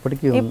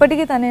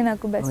ఇప్పటికీ తనే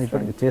నాకు బెస్ట్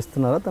ఫ్రెండ్.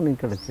 చేస్తున్నారా తను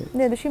ఇక్కడ?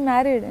 లేదు, షీ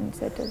మ్యారీడ్ అండ్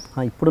సెటిల్డ్.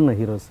 ఇప్పుడున్న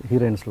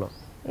హీరోయిన్స్లో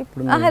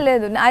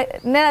లేదు,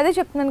 నేను అదే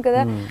చెప్తున్నాను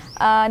కదా,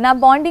 నా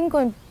బాండింగ్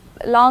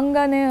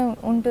లాంగ్గానే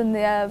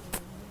ఉంటుంది,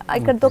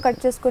 ఇక్కడితో కట్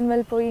చేసుకొని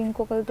వెళ్ళిపోయి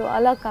ఇంకొకరితో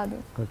అలా కాదు.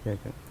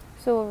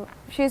 So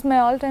she is my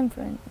all time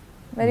friend,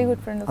 very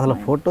good friend. అసలు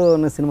ఫోటో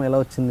అనే సినిమా ఎలా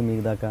వచ్చింది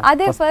మీకు దాకా?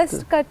 అదే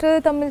ఫస్ట్ కట్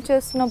తమిళ్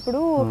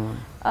చేస్తున్నప్పుడు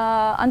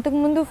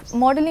అంతకుముందు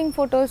మోడలింగ్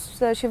ఫొటోస్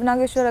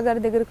శివనాగేశ్వర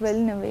గారి దగ్గరికి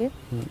వెళ్ళినవి.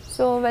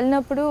 సో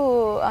వెళ్ళినప్పుడు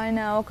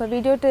ఆయన ఒక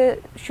వీడియో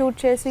షూట్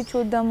చేసి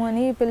చూద్దాము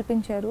అని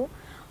పిలిపించారు.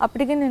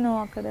 అప్పటికే నేను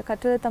అక్కడ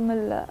కట్టడ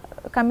తమిళ్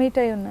కమిట్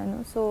అయి ఉన్నాను.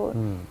 సో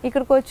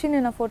ఇక్కడికి వచ్చి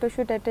నేను ఆ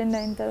ఫోటోషూట్ అటెండ్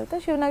అయిన తర్వాత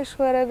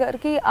శివనాగేశ్వర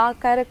గారికి ఆ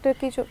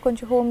క్యారెక్టర్కి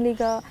కొంచెం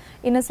హోమ్లీగా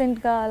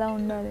ఇన్నసెంట్గా అలా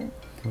ఉండాలి.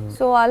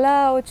 సో అలా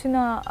వచ్చిన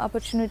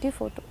opportunity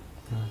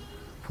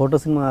photo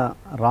cinema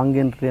wrong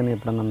entry అని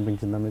ఎప్పుడన్నా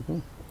అనిపించిందా మీకు?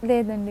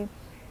 లేదండి,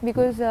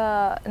 బికాజ్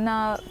నా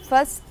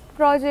ఫస్ట్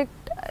ప్రాజెక్ట్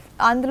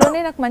అందులోనే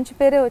నాకు మంచి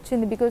పేరే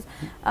వచ్చింది. బికాజ్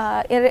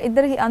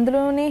ఇద్దరు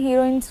అందులోనే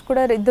హీరోయిన్స్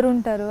కూడా ఇద్దరు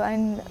ఉంటారు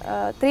and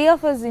 3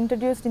 of us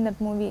introduced in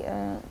that movie,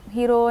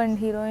 hero and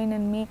heroine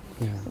and మీ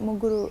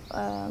ముగ్గురు.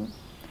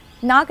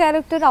 నా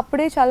క్యారెక్టర్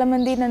అప్పుడే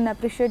చాలామంది నన్ను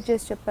అప్రిషియేట్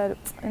చేసి చెప్పారు,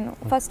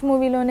 ఫస్ట్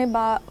మూవీలోనే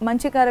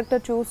మంచి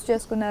క్యారెక్టర్ చూస్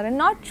చేసుకున్నారు.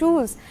 నాట్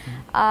చూస్,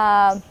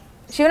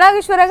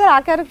 శివనాగేశ్వర గారు ఆ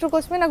క్యారెక్టర్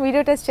కోసమే నాకు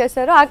వీడియో టెస్ట్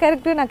చేశారు, ఆ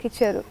క్యారెక్టర్ నాకు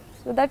ఇచ్చారు.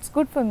 So that's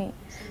good for me.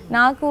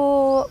 నాకు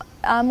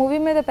ఆ మూవీ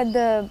మీద పెద్ద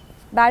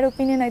బ్యాడ్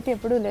ఒపీనియన్ అయితే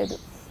ఎప్పుడూ లేదు.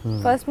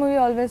 First movie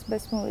always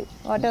best movie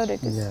what ever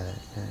it is.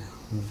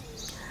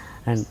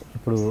 And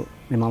ఇప్పుడు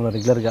మేము మామూలుగా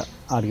రెగ్యులర్గా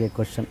అడిగే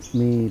క్వశ్చన్,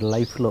 మీ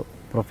లైఫ్లో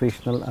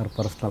professional are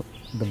personal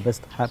the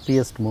best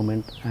happiest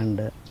moment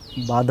and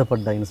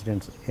బాధపడ్డ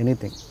incidents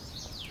anything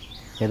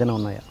ఏదైనా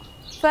ఉన్నాయా?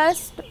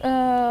 ఫస్ట్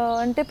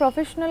అంటే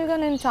ప్రొఫెషనల్గా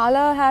నేను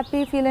చాలా హ్యాపీ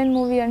ఫీల్ అయిన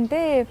మూవీ అంటే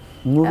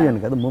మూవీ అని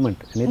కాదు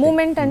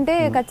మూమెంట్ అంటే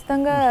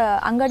ఖచ్చితంగా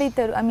అంగడి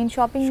I mean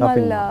shopping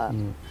mall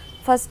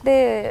first day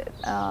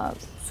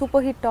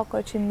super hit talk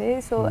వచ్చింది.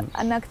 సో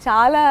నాకు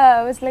చాలా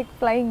వాస్ లైక్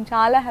ఫ్లయింగ్,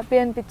 చాలా హ్యాపీ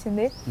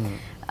అనిపించింది.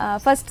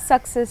 ఫస్ట్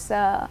సక్సెస్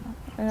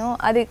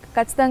అది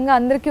ఖచ్చితంగా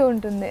అందరికీ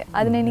ఉంటుంది,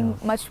 అది నేను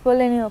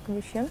మర్చిపోలేని ఒక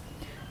విషయం.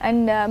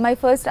 And my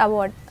first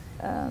award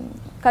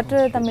కట్ర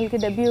తమిళ్కి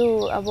debut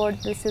award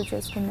receive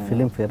చేసుకున్నాను,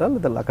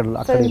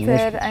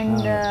 Filmfare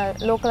and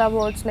local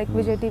awards like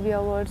Vijay TV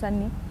awards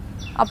అన్నీ.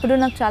 అప్పుడు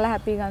నాకు చాలా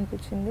హ్యాపీగా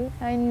అనిపించింది.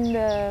 And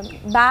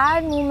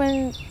bad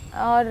moment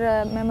are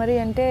memory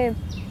అంటే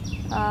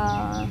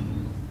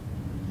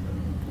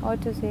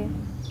వాట్ టు సే,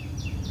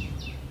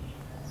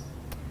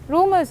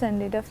 రూమర్స్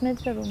అండి,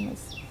 డెఫినెట్గా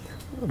రూమర్స్.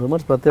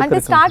 అంటే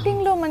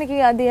స్టార్టింగ్లో మనకి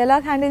అది ఎలా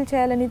హ్యాండిల్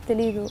చేయాలని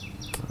తెలియదు.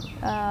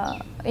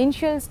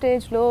 ఇనిషియల్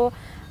స్టేజ్లో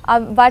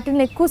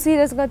వాటిని ఎక్కువ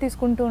సీరియస్గా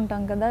తీసుకుంటూ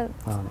ఉంటాం కదా.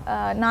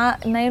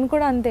 నేను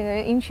కూడా అంతే,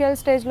 ఇనిషియల్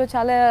స్టేజ్లో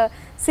చాలా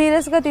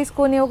సీరియస్గా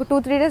తీసుకొని ఒక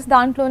 2-3 days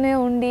దాంట్లోనే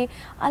ఉండి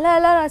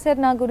అలా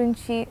రాశారు నా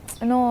గురించి.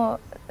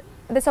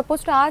 They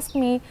suppose to ask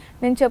me,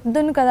 నేను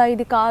చెప్తాను కదా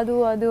ఇది కాదు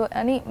అది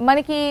అని.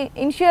 మనకి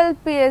ఇనిషియల్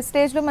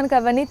స్టేజ్లో మనకి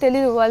అవన్నీ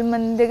తెలియదు, వాళ్ళు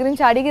మన దగ్గర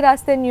నుంచి అడిగి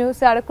రాస్తే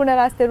న్యూస్, అడగకుండా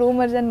రాస్తే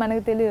రూమర్స్ అని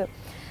మనకు తెలియదు.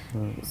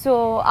 సో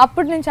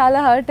అప్పుడు నేను చాలా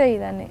హర్ట్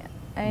అయ్యేదాన్ని.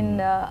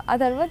 అండ్ ఆ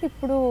తర్వాత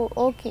ఇప్పుడు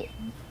ఓకే.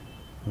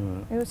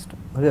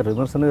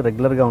 రూమర్స్ అనేవి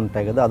రెగ్యులర్గా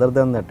ఉంటాయి కదా, అదర్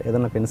దాన్ దట్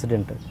ఏదైనా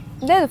ఇన్సిడెంట్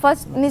లేదు.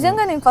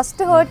 నిజంగా నేను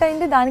ఫస్ట్ హర్ట్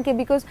అయింది దానికే,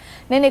 బికాజ్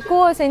నేను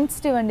ఎక్కువ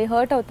సెన్సిటివ్ అండి,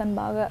 హర్ట్ అవుతాను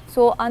బాగా.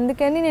 సో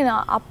అందుకని నేను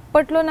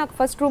అప్పట్లో నాకు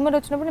ఫస్ట్ రూమర్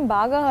వచ్చినప్పుడు నేను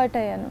బాగా హర్ట్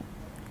అయ్యాను.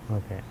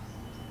 ఓకే,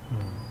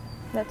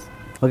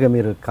 ఓకే,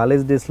 మీరు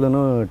కాలేజ్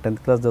డేస్లోనూ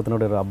 10th క్లాస్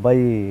చదువుతున్నప్పుడు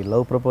అబ్బాయి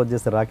లవ్ ప్రపోజ్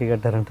చేస్తే రాఖీ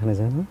కట్టారంట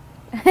నిజమా?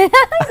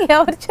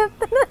 ఎవరు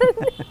చెప్తున్నారు?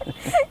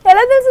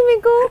 ఎలా తెలుసు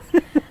మీకు?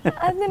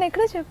 అది నేను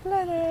ఎక్కడ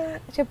చెప్పలేదు.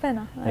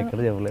 చెప్పానా? ఎక్కడ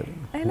చెప్పలేదు.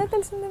 ఎలా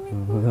తెలిసింది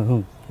మీకు?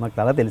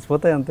 మాకు అలా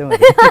తెలిసిపోతాయి అంతే.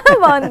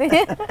 బాగుంది.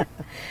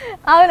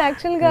 అవును,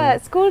 యాక్చువల్గా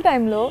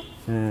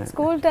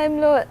స్కూల్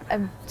టైంలో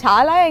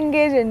చాలా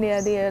ఎంగేజ్ అండి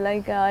అది.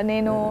 లైక్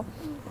నేను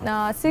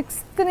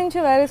 6th నుంచి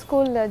వేరే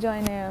స్కూల్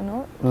జాయిన్ అయ్యాను.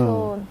 సో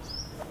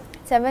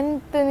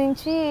 7th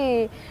నుంచి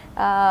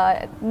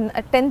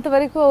 10th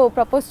వరకు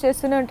ప్రపోజ్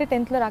చేస్తూనే ఉంటే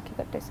 10thలో రాఖీ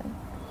కట్టేశాను.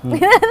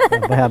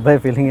 అబ్బాయి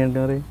ఫీలింగ్ ఏంటి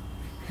మరి?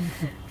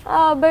 ఆ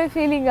అబ్బాయి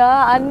ఫీలింగా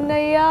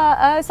అన్నయ్య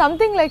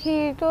సంథింగ్ లైక్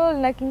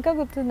నాకు ఇంకా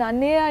గుర్తుంది.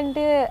 అన్నయ్య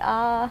అంటే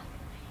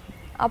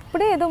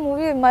అప్పుడే ఏదో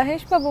మూవీ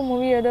మహేష్ బాబు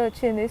మూవీ ఏదో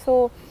వచ్చింది. సో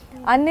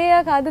అన్నయ్య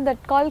కాదు,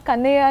 దట్ కాల్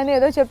కన్నయ్య అని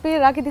ఏదో చెప్పి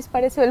రాఖీ తీసి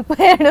పడేసి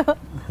వెళ్ళిపోయాడు.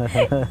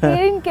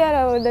 కేర్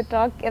అబౌట్ దట్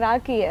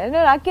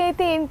రాఖీ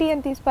అయితే ఏంటి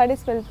అని తీసి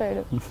పడేసి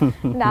వెళ్ళిపోయాడు.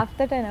 After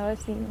that I never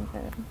seen.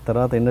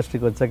 తర్వాత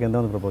ఇండస్ట్రీకి వచ్చాక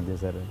ఎంతమంది ప్రపోజ్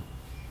చేశారు?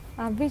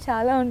 అవి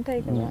చాలా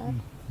ఉంటాయి కదా.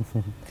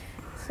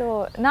 సో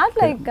నాట్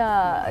లైక్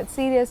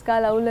సీరియస్గా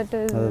లవ్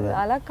లెటర్స్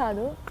అలా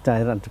కాదు,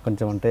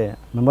 కొంచెం అంటే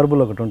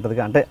మెమరబుల్ ఒకటి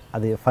ఉంటుందిగా, అంటే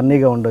అది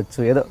ఫన్నీగా ఉండొచ్చు,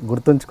 ఏదో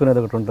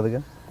గుర్తుంచుకునేది ఒకటి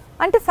ఉంటుందిగా.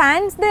 అంటే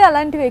ఫ్యాన్స్దే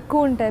అలాంటివి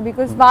ఎక్కువ ఉంటాయి.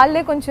 బికాస్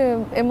వాళ్ళే కొంచెం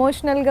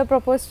ఎమోషనల్గా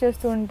ప్రపోజ్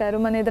చేస్తూ ఉంటారు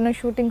మన ఏదైనా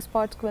షూటింగ్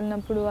స్పాట్స్కి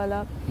వెళ్ళినప్పుడు.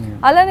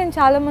 అలా నేను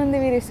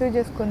చాలామందివి రిసీవ్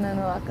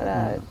చేసుకున్నాను అక్కడ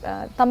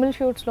తమిళ్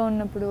షూట్స్లో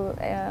ఉన్నప్పుడు.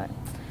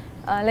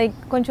 లైక్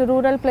కొంచెం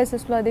రూరల్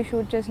ప్లేసెస్లో అది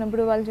షూట్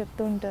చేసినప్పుడు వాళ్ళు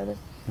చెప్తూ ఉంటారు,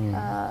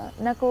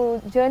 నాకు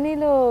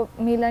జర్నీలో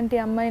మీలాంటి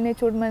అమ్మాయిని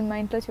చూడమని మా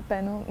ఇంట్లో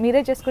చెప్పాను,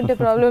 మీరే చేసుకుంటే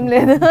ప్రాబ్లం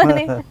లేదు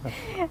అని.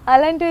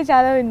 అలాంటివి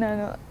చాలా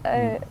విన్నాను.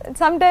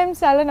 సమ్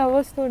టైమ్స్ చాలా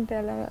నవ్వొస్తూ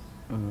ఉంటాయి అలాగా.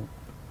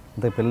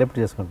 అంటే పెళ్ళి ఎప్పుడు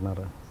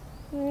చేసుకుంటున్నారు?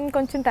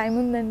 కొంచెం టైం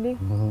ఉందండి,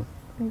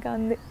 ఇంకా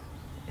ఉంది.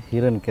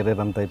 హీరోయిన్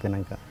కెరీర్ అంతా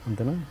అయిపోయినాక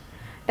అంతేనా?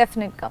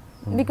 డెఫినెట్గా,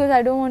 because I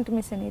don't want to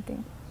miss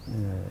anything.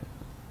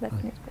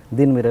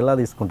 దీన్ని మీరు ఎలా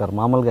తీసుకుంటారు?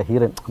 మామూలుగా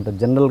హీరోయిన్ అంటే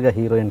జనరల్గా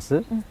హీరోయిన్స్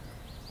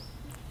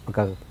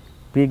ఒక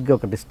పీక్గా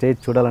ఒకటి స్టేజ్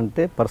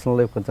చూడాలంటే పర్సనల్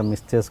లైఫ్ కొంచెం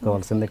మిస్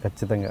చేసుకోవాల్సిందే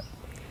ఖచ్చితంగా.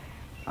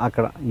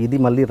 అక్కడ ఇది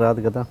మళ్ళీ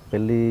రాదు కదా,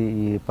 పెళ్ళి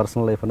ఈ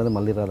పర్సనల్ లైఫ్ అనేది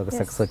మళ్ళీ రాదు ఒక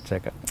సక్సెస్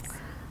వచ్చాక.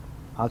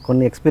 ఆ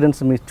కొన్ని ఎక్స్పీరియన్స్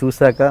మీరు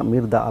చూశాక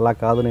మీరు అలా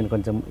కాదు, నేను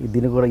కొంచెం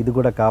ఇది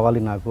కూడా కావాలి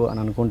నాకు అని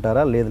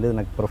అనుకుంటారా? లేదు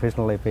నాకు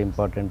ప్రొఫెషనల్ లైఫే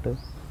ఇంపార్టెంట్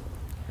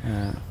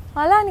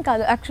అలా అని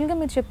కాదు. యాక్చువల్గా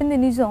మీరు చెప్పింది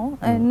నిజం.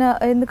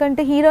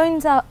 ఎందుకంటే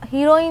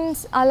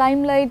హీరోయిన్స్ ఆ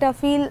లైమ్ లైట్ ఆ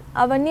ఫీల్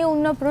అవన్నీ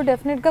ఉన్నప్పుడు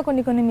డెఫినెట్గా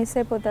కొన్ని మిస్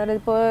అయిపోతారు.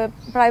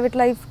 ప్రైవేట్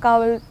లైఫ్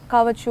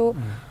కావచ్చు,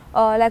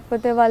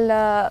 లేకపోతే వాళ్ళ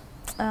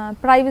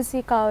ప్రైవసీ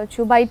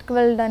కావచ్చు, బయటకు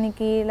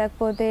వెళ్ళడానికి,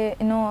 లేకపోతే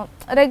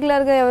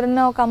రెగ్యులర్గా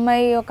ఎవరైనా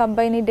ఒక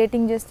అబ్బాయిని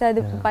డేటింగ్ చేస్తే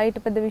అది బయట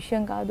పెద్ద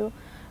విషయం కాదు.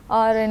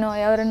 ఆర్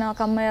ఎవరైనా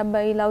ఒక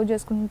అబ్బాయి లవ్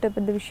చేసుకుంటే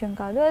పెద్ద విషయం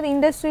కాదు. అది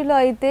ఇండస్ట్రీలో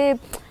అయితే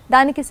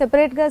దానికి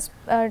సెపరేట్గా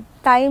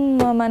టైం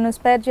మనం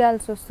స్పేర్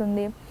చేయాల్సి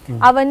వస్తుంది.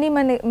 అవన్నీ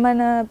మన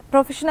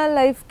ప్రొఫెషనల్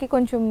లైఫ్కి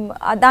కొంచెం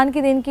దానికి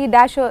దీనికి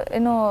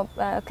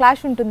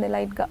క్లాష్ ఉంటుంది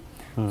లైట్గా.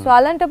 సో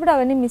అలాంటప్పుడు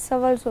అవన్నీ మిస్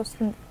అవ్వాల్సి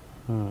వస్తుంది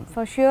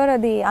ఫర్ ష్యూర్.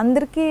 అది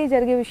అందరికీ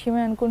జరిగే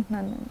విషయమే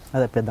అనుకుంటున్నాను నేను.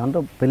 అదే దాంట్లో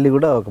పెళ్ళి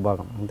కూడా ఒక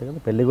భాగం అంతే కదా,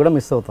 పెళ్ళి కూడా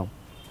మిస్ అవుతాం.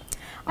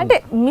 అంటే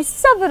మిస్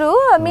అవ్వరు,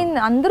 ఐ మీన్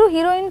అందరూ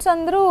హీరోయిన్స్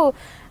అందరూ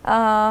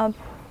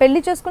పెళ్లి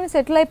చేసుకుని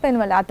సెటిల్ అయిపోయిన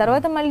వాళ్ళు. ఆ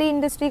తర్వాత మళ్ళీ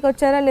ఇండస్ట్రీకి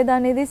వచ్చారా లేదా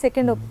అనేది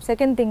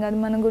సెకండ్ థింగ్, అది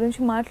మన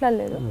గురించి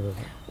మాట్లాడలేదు.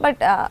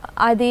 బట్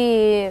అది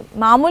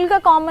మామూలుగా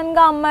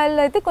కామన్గా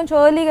అమ్మాయిలు అయితే కొంచెం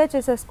ఎర్లీగా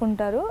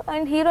చేసేసుకుంటారు,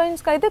 అండ్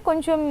హీరోయిన్స్కి అయితే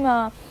కొంచెం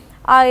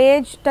ఆ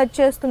ఏజ్ టచ్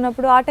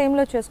చేస్తున్నప్పుడు ఆ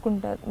టైంలో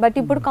చేసుకుంటారు. బట్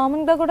ఇప్పుడు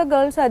కామన్గా కూడా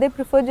గర్ల్స్ అదే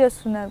ప్రిఫర్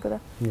చేస్తున్నారు కదా,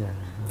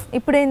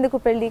 ఇప్పుడే ఎందుకు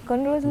పెళ్ళి,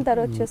 కొన్ని రోజుల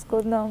తర్వాత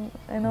చేసుకుందాం,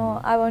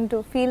 I want to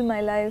feel my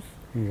life,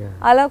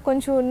 అలా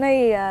కొంచెం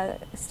ఉన్నాయి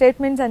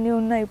స్టేట్మెంట్స్ అన్నీ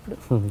ఉన్నాయి ఇప్పుడు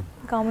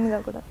కామన్గా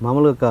కూడా.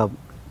 మామూలుగా ఒక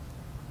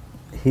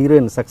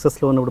హీరోయిన్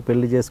సక్సెస్లో ఉన్నప్పుడు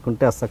పెళ్లి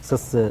చేసుకుంటే ఆ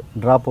సక్సెస్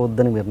డ్రాప్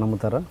అవుద్దని మీరు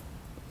నమ్ముతారా?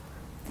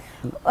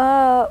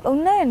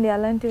 ఉన్నాయండి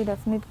అలాంటివి,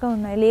 డెఫినెట్గా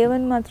ఉన్నాయి,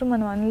 లేవని మాత్రం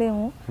మనం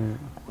అనలేము.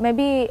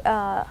 మేబీ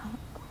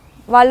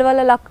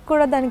వాళ్ళ లక్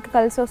కూడా దానికి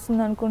కలిసి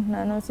వస్తుంది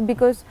అనుకుంటున్నాను.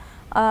 బికాస్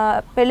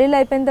పెళ్ళిళ్ళు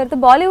అయిపోయిన తర్వాత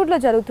బాలీవుడ్లో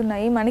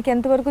జరుగుతున్నాయి, మనకి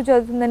ఎంతవరకు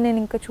జరుగుతుందని నేను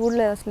ఇంకా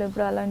చూడలేదు అసలు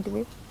ఇప్పుడు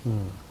అలాంటివి.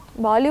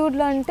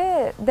 బాలీవుడ్లో అంటే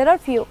దెర్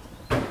ఆర్ ఫ్యూ,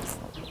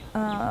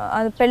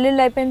 అది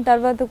పెళ్ళిళ్ళు అయిపోయిన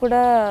తర్వాత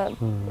కూడా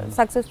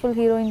సక్సెస్ఫుల్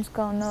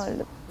హీరోయిన్స్గా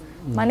ఉన్నవాళ్ళు.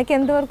 మనకి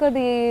ఎంతవరకు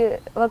అది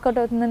వర్కౌట్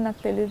అవుతుందని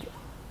నాకు తెలియదు,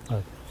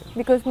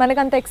 బికాస్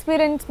మనకు అంత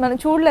ఎక్స్పీరియన్స్ మనం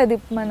చూడలేదు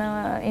మన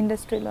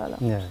ఇండస్ట్రీలో అలా.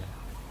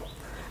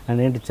 అండ్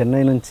ఏంటి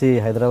చెన్నై నుంచి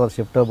హైదరాబాద్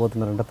షిఫ్ట్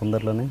అవబోతున్నారంట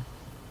తొందరలోనే?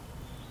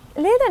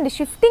 లేదండి,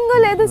 షిఫ్టింగ్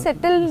లేదు,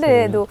 సెటిల్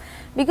లేదు.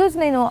 బికాజ్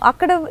నేను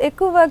అక్కడ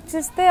ఎక్కువ వర్క్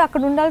చేస్తే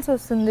అక్కడ ఉండాల్సి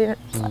వస్తుంది,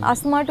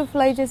 అస్మాటు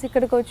ఫ్లై చేసి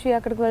ఇక్కడికి వచ్చి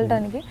అక్కడికి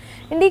వెళ్ళడానికి.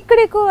 అండ్ ఇక్కడ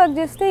ఎక్కువ వర్క్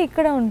చేస్తే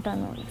ఇక్కడ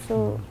ఉంటాను, సో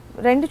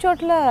రెండు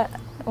చోట్ల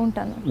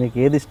ఉంటాను. మీకు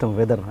ఏది ఇష్టం,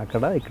 వెదర్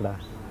అక్కడ ఇక్కడ?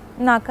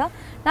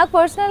 నాకు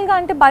పర్సనల్గా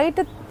అంటే బయట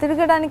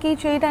తిరగడానికి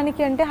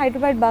చేయడానికి అంటే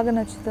హైదరాబాద్ బాగా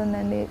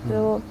నచ్చుతుందండి. సో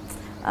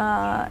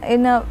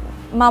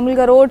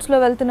మామూలుగా రోడ్స్లో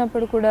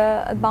వెళ్తున్నప్పుడు కూడా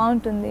అది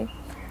బాగుంటుంది.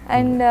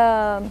 అండ్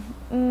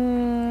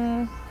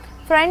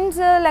ఫ్రెండ్స్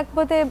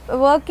లేకపోతే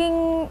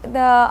వర్కింగ్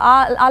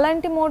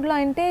అలాంటి మోడ్లో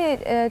అంటే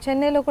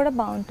చెన్నైలో కూడా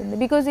బాగుంటుంది.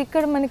 బికాజ్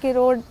ఇక్కడ మనకి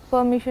రోడ్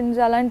పర్మిషన్స్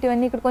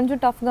అలాంటివన్నీ ఇక్కడ కొంచెం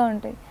టఫ్గా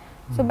ఉంటాయి.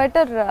 సో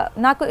బెటర్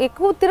నాకు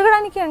ఎక్కువ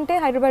తిరగడానికి అంటే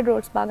హైదరాబాద్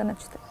రోడ్స్ బాగా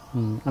నచ్చుతాయి.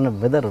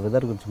 వెదర్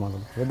గురించి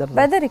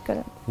వెదర్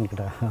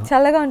ఇక్కడ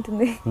చల్లగా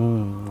ఉంటుంది.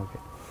 Okay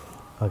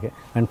okay.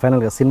 అండ్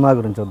ఫైనల్గా సినిమా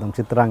గురించి వద్దాం.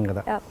 చిత్రాంగద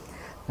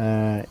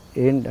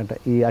ఏంటంటే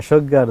ఈ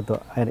అశోక్ గారితో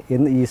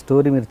ఆయన ఈ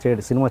స్టోరీ మీరు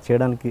సినిమా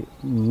చేయడానికి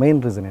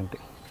మెయిన్ రీజన్ ఏంటి?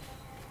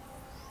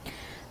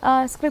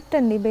 స్క్రిప్ట్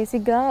అండి.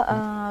 బేసిక్గా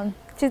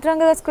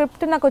చిత్రాంగద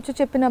స్క్రిప్ట్ నాకు వచ్చి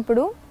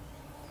చెప్పినప్పుడు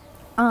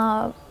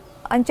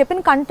ఆయన చెప్పిన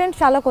కంటెంట్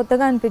చాలా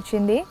కొత్తగా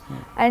అనిపించింది.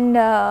 అండ్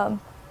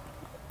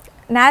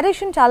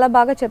నేరేషన్ చాలా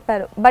బాగా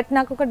చెప్పారు. బట్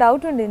నాకు ఒక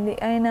డౌట్ ఉండింది,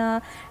 ఆయన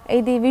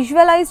ఇది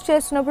విజువలైజ్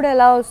చేస్తున్నప్పుడు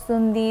ఎలా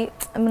వస్తుంది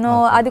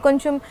అది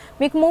కొంచెం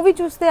మీకు మూవీ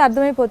చూస్తే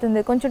అర్థమైపోతుంది.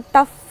 కొంచెం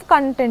టఫ్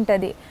కంటెంట్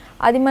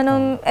అది మనం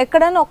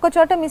ఎక్కడైనా ఒక్క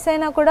చోట మిస్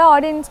అయినా కూడా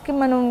ఆడియన్స్కి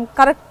మనం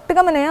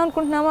కరెక్ట్గా మనం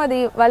ఏమనుకుంటున్నామో అది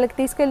వాళ్ళకి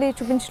తీసుకెళ్ళి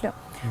చూపించలేం.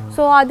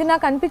 సో అది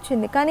నాకు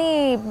అనిపించింది. కానీ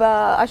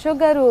అశోక్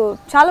గారు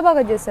చాలా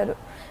బాగా చేశారు.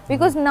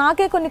 బికాజ్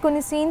నాకే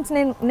కొన్ని సీన్స్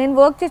నేను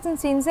వర్క్ చేసిన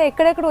సీన్సే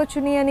ఎక్కడెక్కడ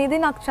వచ్చినాయి అనేది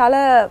నాకు చాలా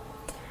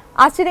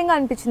ఆశ్చర్యంగా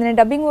అనిపించింది. నేను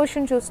డబ్బింగ్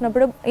వర్షన్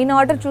చూసినప్పుడు, ఇన్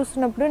ఆర్డర్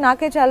చూస్తున్నప్పుడు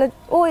నాకే చాలా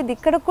ఇది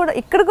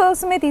ఇక్కడ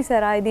కోసమే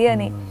తీసారా ఇది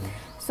అని.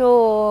 సో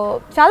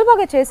చాలా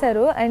బాగా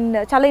చేశారు. అండ్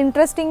చాలా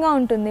ఇంట్రెస్టింగ్గా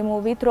ఉంటుంది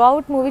మూవీ. త్రూ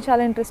అవుట్ మూవీ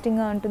చాలా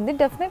ఇంట్రెస్టింగ్గా ఉంటుంది.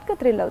 డెఫినెట్గా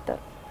థ్రిల్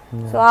అవుతారు.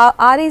 సో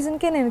ఆ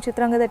రీజన్కే నేను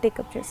చిత్రాంగద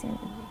టేకప్ చేశాను.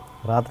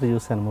 రాత్రి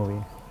చూసాను మూవీ.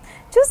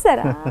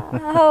 చూసారా?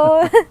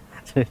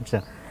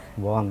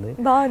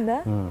 బాగుందా?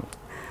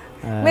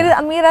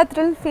 మీరు ఆ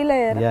థ్రిల్ ఫీల్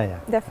అయ్యారా?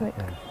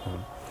 డెఫినెట్గా.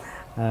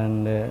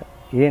 అండ్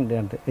ఏంటి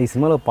అంటే ఈ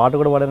సినిమాలో పాట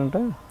కూడా పాడారంట.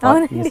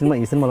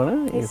 ఈ సినిమాలో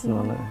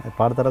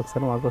పాడతారా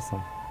ఒకసారి మాకు వస్తాం?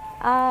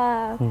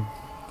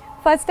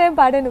 ఫస్ట్ టైం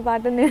పాడాను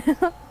పాట నేను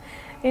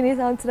ఇన్ని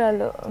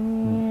సంవత్సరాలు.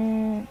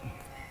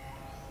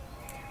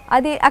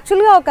 అది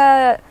యాక్చువల్గా ఒక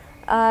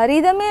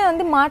రీదమే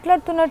ఉంది,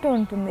 మాట్లాడుతున్నట్టు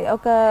ఉంటుంది.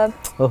 ఒక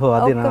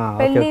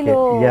పెళ్లిలో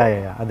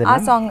ఆ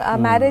సాంగ్, ఆ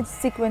మ్యారేజ్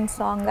సీక్వెన్స్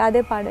సాంగ్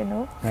అదే పాడాను.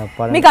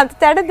 మీకు అంత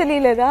తేడా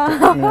తెలియలేదా?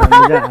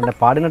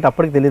 పాడినట్టు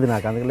అప్పటికి తెలియదు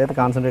నాకు, అందుకే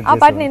కాన్సంట్రేట్. ఆ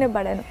పాట నేనే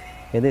పాడాను.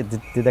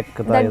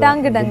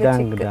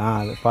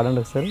 పాడండి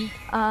ఒకసారి.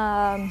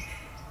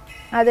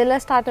 అది ఎలా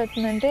స్టార్ట్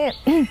అవుతుందంటే,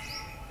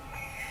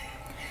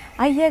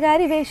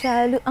 అయ్యగారి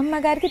వేషాలు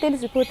అమ్మగారికి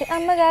తెలిసిపోతే,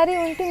 అమ్మగారి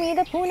ఒంటి మీద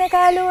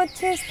పూనకాలు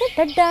వచ్చేస్తే,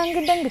 డడ్డాంగ్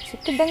డంగ్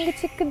చిక్కు డంగ్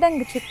చిక్కు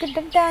డంగ్ చిక్కు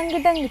డడ్డాంగ్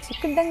డంగ్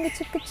చిక్కు డంగ్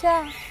చిక్కుచా.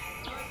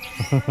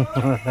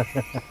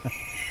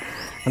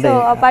 సో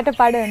ఆ పాట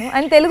పాడాను.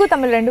 అండ్ తెలుగు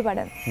తమిళ రెండు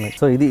పాడాను.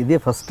 సో ఇదే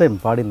ఫస్ట్ టైం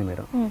పాడింది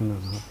మీరు?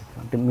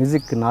 అంటే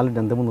మ్యూజిక్ నాలెడ్జ్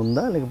అంతకుముందు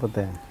ఉందా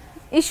లేకపోతే?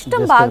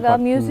 ఇష్టం, బాగా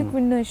మ్యూజిక్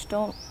వినడం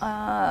ఇష్టం.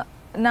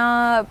 నా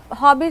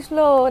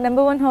హాబీస్లో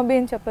నెంబర్ 1 హాబీ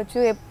అని చెప్పొచ్చు.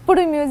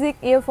 ఎప్పుడు మ్యూజిక్,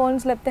 ఇయర్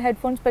ఫోన్స్ లేకపోతే హెడ్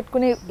ఫోన్స్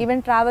పెట్టుకుని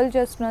ఈవెన్ ట్రావెల్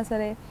చేస్తున్నా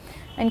సరే,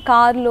 అండ్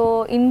కార్లో,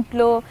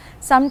 ఇంట్లో,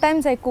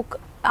 సమ్టైమ్స్ ఐ కుక్,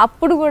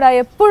 అప్పుడు కూడా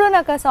ఎప్పుడు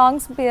నాకు ఆ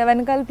సాంగ్స్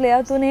వెనకాల ప్లే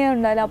అవుతూనే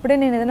ఉండాలి. అప్పుడే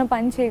నేను ఏదైనా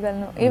పని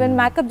చేయగలను. ఈవెన్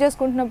మేకప్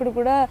చేసుకుంటున్నప్పుడు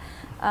కూడా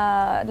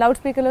లౌడ్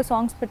స్పీకర్లో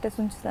సాంగ్స్ పెట్టేసి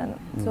ఉంచుతాను.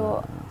 సో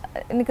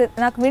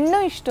నాకు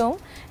వినడం ఇష్టం,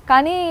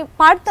 కానీ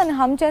పాడతాను,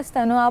 హమ్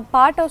చేస్తాను. ఆ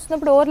పాట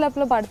వస్తున్నప్పుడు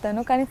ఓవర్లాప్లో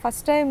పాడతాను. కానీ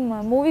ఫస్ట్ టైం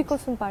మూవీ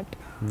కోసం పాట.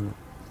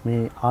 మీ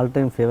ఆల్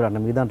టైమ్ ఫేవరెట్ అంటే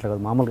మీ దాంట్లో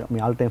కదా, మామూలుగా me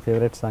all time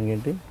favourite song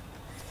ఏంటి?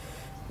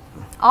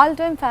 ఆల్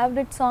టైమ్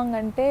ఫేవరెట్ సాంగ్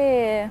అంటే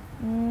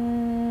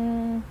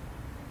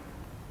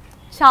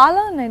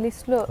చాలా ఉన్నాయి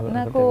లిస్ట్లో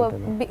నాకు.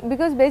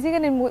 బికాజ్ బేసిక్గా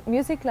నేను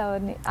మ్యూజిక్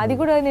లవర్ని. అది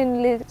కూడా నేను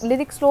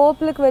లిరిక్స్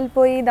లోపలికి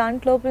వెళ్ళిపోయి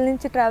దాంట్ లోపల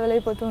నుంచి ట్రావెల్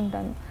అయిపోతూ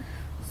ఉంటాను.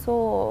 సో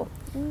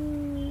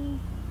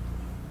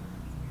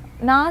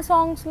నా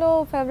సాంగ్స్లో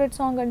ఫేవరెట్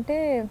సాంగ్ అంటే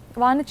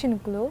వాన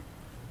చినుకులు.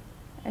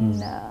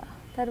 అండ్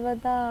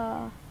తర్వాత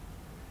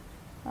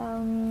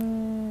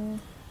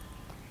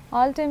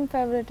ఆల్ టైమ్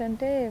ఫేవరెట్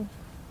అంటే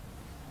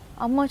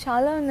అమ్మ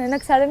చాలా ఉన్నాయి.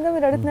 నాకు సడన్గా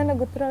మీరు అడుగుతున్నా,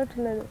 నాకు గుర్తు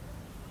రావట్లేదు.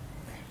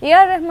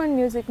 ఏఆర్ రెహమాన్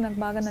మ్యూజిక్ నాకు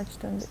బాగా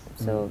నచ్చుతుంది.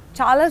 సో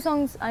చాలా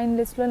సాంగ్స్ ఆయన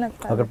లిస్ట్లో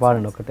నాకు. ఒకటి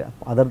పాడండి, ఒకటి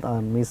అదర్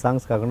మీ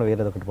సాంగ్స్ కాకుండా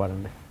వేరేది ఒకటి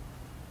పాడండి.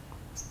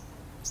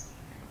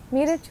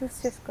 మీరే చూస్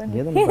చేసుకోండి.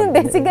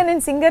 బేసిక్గా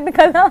నేను సింగర్ని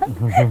కదా.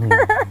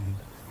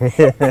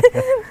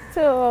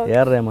 సో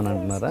ఏఆర్ రెహమాన్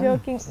అంటున్నారా?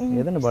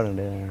 ఏదైనా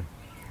పాడండి.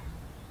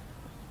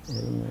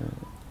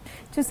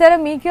 చూసారా,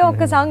 మీకే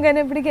ఒక సాంగ్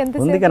అయినప్పటికీ ఎంత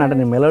ఉంది కానీ అంటే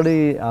నేను మెలోడీ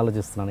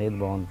ఆలోచిస్తున్నాను ఏది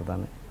బాగుంటుందా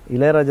అని.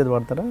 ఇళయరాజా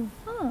పాడతారా?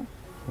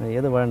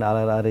 ఏదో పాడండి.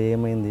 అరే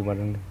ఏమైంది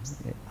పాడండి.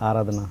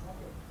 ఆరాధన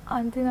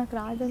అంతే నాకు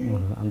రాదండి,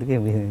 అందుకే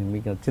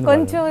మీకు వచ్చింది.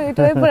 కొంచెం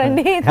ఇటువైపు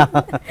రండి.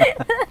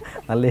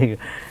 మళ్ళీ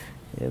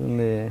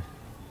ఏముంది,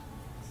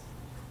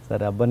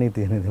 సరే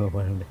అబ్బనీతి అనేది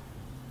పాడండి.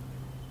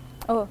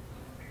 ఓ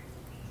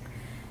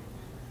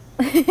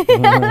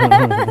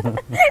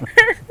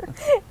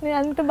నేను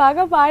అంత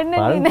బాగా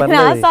పాడినండి,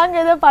 ఆ సాంగ్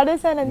ఏదో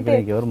పాడేశాను అంతే.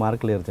 ఎవరు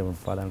మార్కులు లేరు,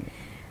 చెప్పండి పాడండి.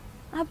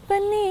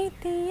 అబ్బని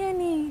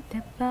తీయని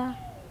డబ్బా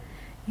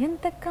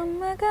ఎంత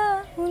కమ్మగా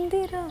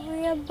ఉంది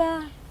రోయబ్బా,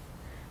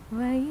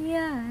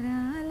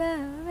 వయ్యారాల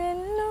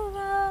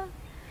వెల్లువా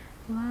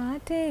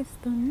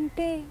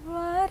వాటేస్తుంటే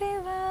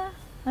వారేవా.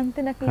 అంతే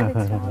నాకు.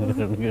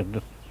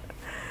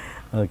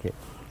 ఓకే.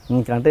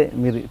 ఇంకా అంటే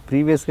మీరు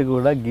ప్రీవియస్గా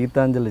కూడా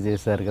గీతాంజలి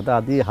చేశారు కదా,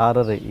 అది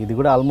హారర్. ఇది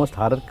కూడా ఆల్మోస్ట్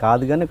హారర్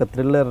కాదు కానీ ఒక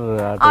థ్రిల్లర్.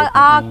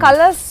 ఆ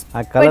కలర్స్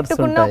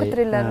ఉంటాయి.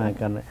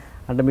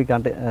 అంటే మీకు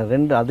అంటే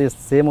రెండు అదే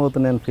సేమ్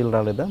అవుతున్నాయని ఫీల్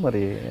రాలేదా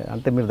మరి?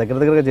 అంటే మీరు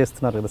దగ్గరగా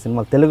చేస్తున్నారు కదా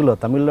సినిమా, తెలుగులో,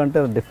 తమిళ్లో అంటే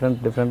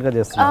డిఫరెంట్గా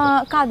చేస్తున్నారు.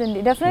 కాదండి,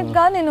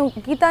 డెఫినెట్గా నేను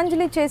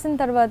గీతాంజలి చేసిన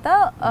తర్వాత,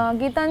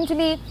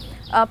 గీతాంజలి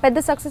పెద్ద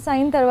సక్సెస్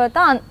అయిన తర్వాత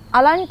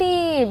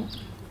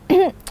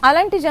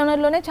అలాంటి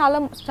జనర్లోనే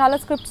చాలా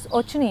స్క్రిప్ట్స్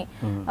వచ్చినాయి.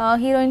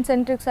 హీరోయిన్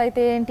సెంట్రిక్స్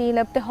అయితే ఏంటి,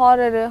 లేకపోతే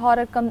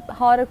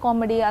హారర్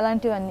కామెడీ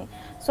అలాంటివన్నీ.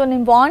 సో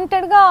నేను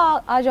వాంటెడ్గా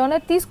ఆ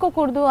జోనర్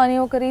తీసుకోకూడదు అనే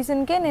ఒక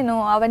రీజన్కే నేను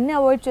అవన్నీ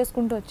అవాయిడ్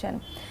చేసుకుంటూ వచ్చాను.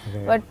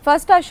 బట్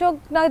ఫస్ట్ అశోక్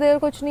నా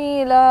దగ్గరకు వచ్చి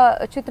ఇలా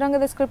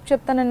చిత్రాంగద స్క్రిప్ట్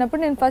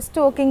చెప్తానన్నప్పుడు నేను ఫస్ట్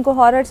ఓకే ఇంకో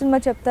హారర్ సినిమా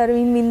చెప్తారు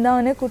విందాం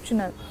అనే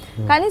కూర్చున్నాను.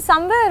 కానీ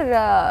somewhere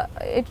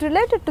it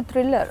related to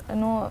thriller.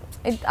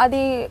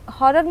 అది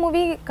హారర్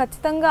మూవీ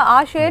ఖచ్చితంగా ఆ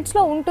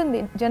షేడ్స్లో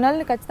ఉంటుంది,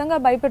 జనాల్ని ఖచ్చితంగా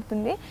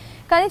భయపెడుతుంది,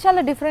 కానీ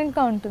చాలా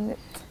డిఫరెంట్గా ఉంటుంది.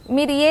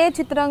 మీరు ఏ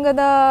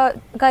చిత్రాంగద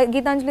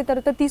గీతాంజలి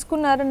తర్వాత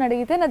తీసుకున్నారని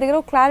అడిగితే నా దగ్గర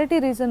ఒక క్లారిటీ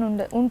రీజన్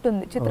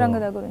ఉంటుంది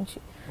చిత్రాంగద గురించి.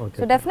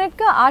 సో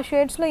డెఫినెట్గా ఆ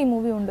షేడ్స్లో ఈ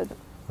మూవీ ఉండదు.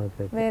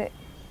 వేరే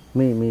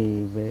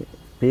మీ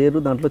పేరు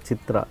దాంట్లో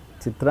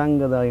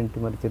చిత్రాంగద ఏంటి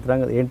మరి?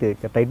 చిత్రాంగద ఏంటి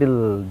టైటిల్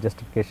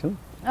జస్టిఫికేషన్?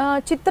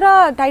 చిత్ర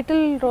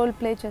టైటిల్ రోల్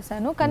ప్లే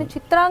చేశాను, కానీ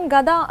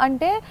చిత్రాంగద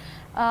అంటే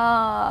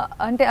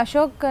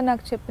అశోక్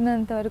నాకు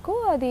చెప్పినంత వరకు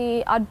అది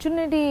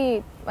అర్జునుడి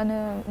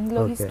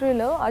ఇందులో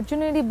హిస్టరీలో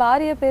అర్జునుడి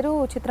భార్య పేరు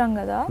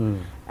చిత్రాంగద,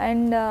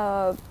 అండ్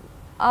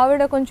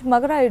ఆవిడ కొంచెం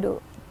మగరాయుడు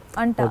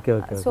అంట.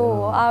 సో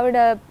ఆవిడ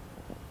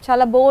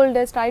చాలా బోల్డ్,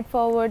 స్ట్రైట్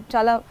ఫార్వర్డ్,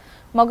 చాలా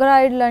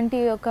మగరాయుడు లాంటి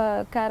ఒక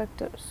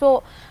క్యారెక్టర్. సో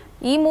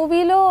ఈ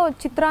మూవీలో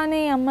చిత్ర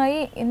అనే అమ్మాయి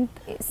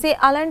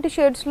అలాంటి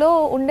షేడ్స్లో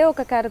ఉండే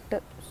ఒక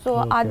క్యారెక్టర్. సో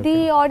అది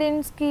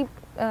ఆడియన్స్కి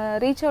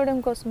రీచ్ అవ్వడం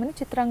కోసమని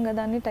చిత్రాంగద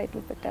అని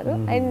టైటిల్ పెట్టారు,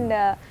 అండ్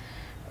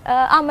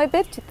ఆ అమ్మాయి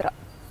పేరు చిత్ర.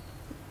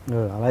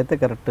 అలా అయితే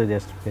కరెక్ట్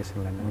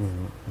జస్టిఫికేషన్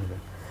అండి.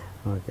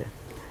 ఓకే,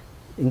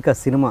 ఇంకా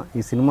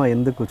ఈ సినిమా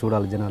ఎందుకు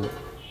చూడాలి జనాలు?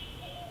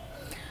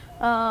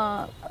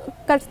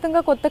 ఖచ్చితంగా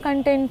కొత్త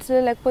కంటెంట్స్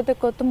లేకపోతే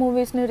కొత్త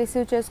మూవీస్ని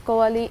రిసీవ్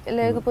చేసుకోవాలి,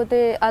 లేకపోతే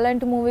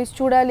అలాంటి మూవీస్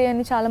చూడాలి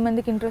అని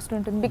చాలామందికి ఇంట్రెస్ట్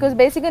ఉంటుంది. బికాజ్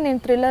బేసిక్గా నేను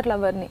థ్రిల్లర్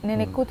లవర్ని,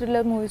 నేను ఎక్కువ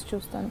థ్రిల్లర్ మూవీస్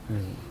చూస్తాను.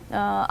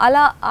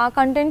 అలా ఆ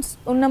కంటెంట్స్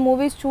ఉన్న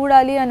మూవీస్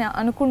చూడాలి అని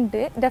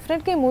అనుకుంటే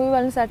డెఫినెట్గా ఈ మూవీ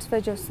వాళ్ళని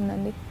సాటిస్ఫై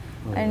చేస్తుందండి.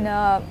 అండ్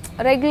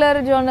రెగ్యులర్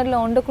జోనర్లో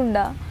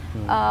ఉండకుండా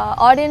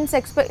ఆడియన్స్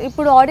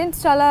ఇప్పుడు ఆడియన్స్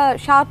చాలా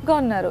షార్ప్గా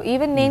ఉన్నారు.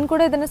 ఈవెన్ నేను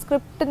కూడా ఏదైనా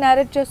స్క్రిప్ట్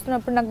నేరేట్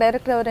చేస్తున్నప్పుడు నాకు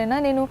డైరెక్టర్ ఎవరైనా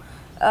నేను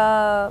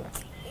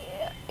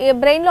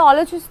బ్రెయిన్లో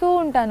ఆలోచిస్తూ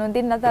ఉంటాను,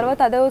 దీని తర్వాత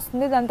అదే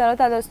వస్తుంది, దాని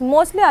తర్వాత అదే వస్తుంది,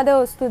 మోస్ట్లీ అదే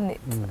వస్తుంది.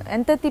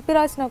 ఎంత తిప్పి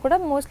రాసినా కూడా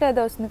మోస్ట్లీ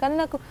అదే వస్తుంది. కానీ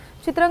నాకు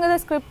చిత్రాంగద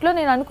స్క్రిప్ట్లో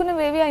నేను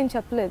అనుకున్నవేవి ఆయన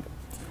చెప్పలేదు.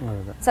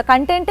 సో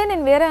కంటెంటే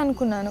నేను వేరే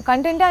అనుకున్నాను,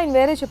 కంటెంటే ఆయన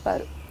వేరే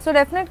చెప్పారు. సో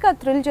డెఫినెట్గా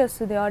థ్రిల్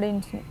చేస్తుంది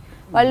ఆడియన్స్ని.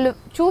 వాళ్ళు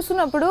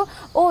చూస్తున్నప్పుడు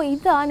ఓ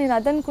ఇదా నేను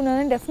అది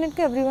అనుకున్నాను,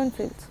 డెఫినెట్గా ఎవ్రీవన్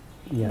ఫీల్స్,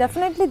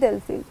 డెఫినెట్లీ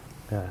థెల్ ఫీల్.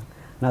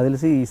 నాకు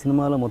తెలిసి ఈ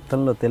సినిమాలో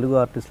మొత్తంలో తెలుగు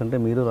ఆర్టిస్టులు అంటే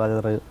మీరు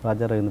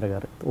రాజా రవీంద్ర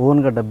గారు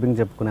ఓన్గా డబ్బింగ్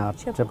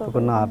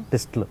చెప్పుకున్న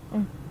ఆర్టిస్టులు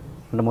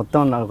అంటే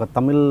మొత్తం ఒక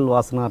తమిళ్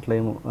వాసన అట్లా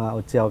ఏమో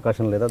వచ్చే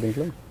అవకాశం లేదా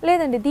దీంట్లో?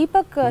 లేదండి,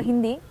 దీపక్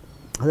హిందీ.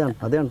 అదే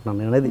అంటున్నాను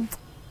నేను, అనేది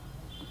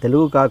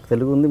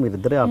తెలుగు ఉంది, మీరు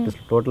ఇద్దరే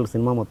ఆర్టిస్టులు టోటల్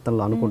సినిమా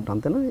మొత్తంలో అనుకుంటా,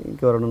 అంతేనా?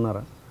 ఇంకెవరైనా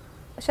ఉన్నారా?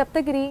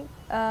 సప్తగిరి,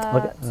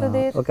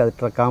 ఓకే, అది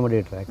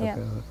కామెడీ ట్రాక్.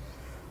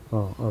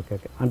 ఓకే,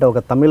 అంటే ఒక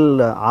తమిళ్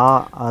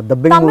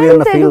డబ్బింగ్ మూవీ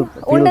అన్న ఫీల్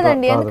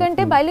ఉండదండి,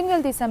 ఎందుకంటే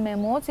బైలింగ్వల్ తీసాం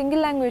మేము,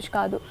 సింగిల్ లాంగ్వేజ్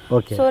కాదు.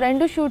 సో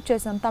రెండు షూట్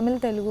చేసాం, తమిళ్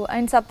తెలుగు.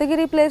 అండ్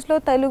సప్తగిరి ప్లేస్లో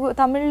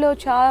తమిళ్లో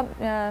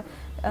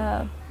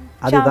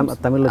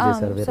తమిళ్లో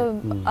చేశారు. సో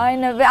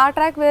ఆయన ఆ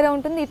ట్రాక్ వేరే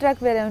ఉంటుంది, ఈ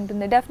ట్రాక్ వేరే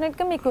ఉంటుంది.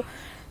 డెఫినెట్గా మీకు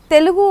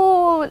తెలుగు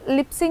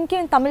లిప్సింగ్కి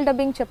తమిళ్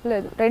డబ్బింగ్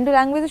చెప్పలేదు, రెండు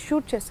లాంగ్వేజెస్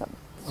షూట్ చేసాం.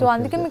 సో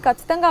అందుకే మీకు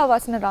ఖచ్చితంగా ఆ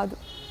వాసన రాదు,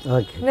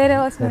 వేరే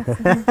వాసన.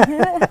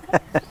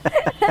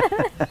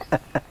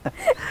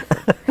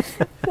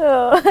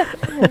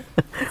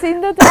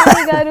 సింధు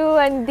గారు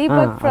అండ్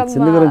దీపక్ ఫ్రమ్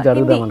సింధు గురించి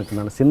అడుగుదాం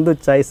అనుకున్నాను. సింధు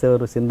చాయిస్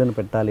ఎవరు, సింధుని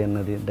పెట్టాలి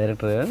అన్నది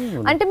డైరెక్టర్?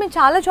 అంటే మేము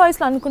చాలా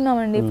చాయిస్లు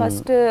అనుకున్నామండి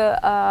ఫస్ట్,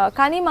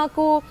 కానీ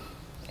మాకు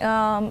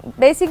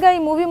బేసిక్గా ఈ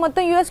మూవీ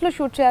మొత్తం యూఎస్లో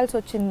షూట్ చేయాల్సి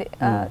వచ్చింది.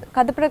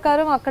 కథ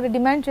ప్రకారం అక్కడ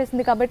డిమాండ్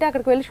చేసింది కాబట్టి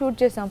అక్కడికి వెళ్ళి షూట్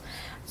చేసాం.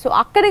 సో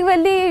అక్కడికి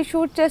వెళ్ళి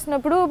షూట్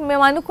చేసినప్పుడు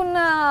మేము అనుకున్న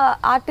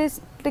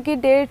ఆర్టిస్ట్కి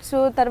డేట్స్,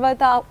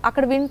 తర్వాత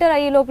అక్కడ వింటర్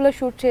అయ్యే లోపల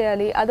షూట్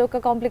చేయాలి, అదొక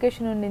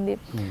కాంప్లికేషన్ ఉండింది.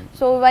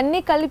 సో ఇవన్నీ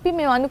కలిపి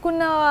మేము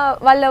అనుకున్న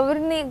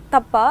వాళ్ళెవరిని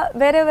తప్ప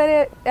వేరే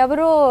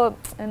ఎవరో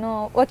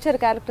వచ్చారు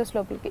క్యారెక్టర్స్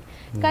లోపలికి,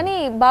 కానీ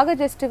బాగా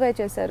జస్టిఫై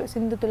చేశారు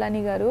సింధు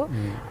తులాని గారు.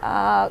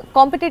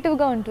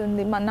 కాంపిటేటివ్గా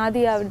ఉంటుంది,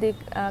 నాది ఆవిడది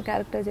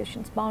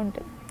క్యారెక్టరైజేషన్స్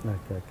బాగుంటాయి,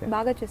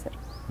 బాగా చేశారు.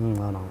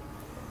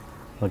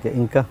 ఓకే,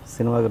 ఇంకా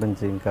సినిమా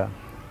గురించి ఇంకా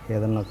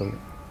ఏదన్నా ఒక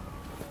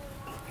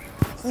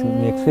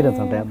మీ ఎక్స్పీరియన్స్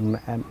అంటే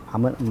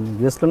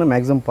యూఎస్లోనే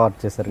మ్యాక్సిమం పార్ట్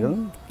చేశారు కదా?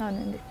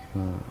 అవునండి,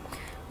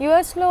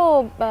 యూఎస్లో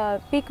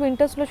పీక్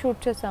వింటర్స్లో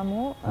షూట్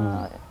చేసాము,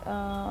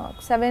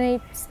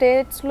 7-8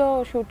 స్టేట్స్లో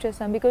షూట్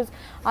చేసాం. బికాజ్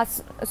ఆ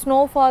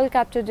స్నోఫాల్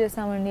క్యాప్చర్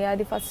చేసామండి,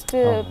 అది ఫస్ట్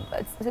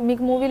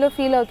మీకు మూవీలో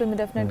ఫీల్ అవుతుంది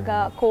డెఫినెట్గా,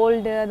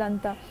 కోల్డ్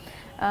అదంతా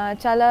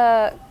చాలా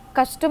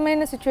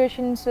కష్టమైన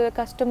సిచ్యువేషన్స్,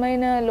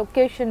 కష్టమైన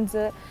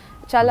లొకేషన్స్,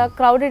 చాలా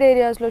క్రౌడెడ్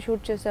ఏరియాస్లో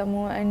షూట్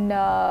చేసాము. అండ్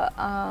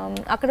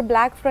అక్కడ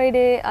బ్లాక్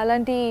ఫ్రైడే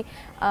అలాంటి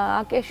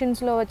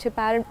అకేషన్స్లో వచ్చే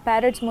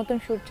ప్యారెట్స్ మొత్తం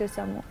షూట్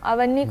చేసాము.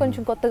 అవన్నీ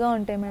కొంచెం కొత్తగా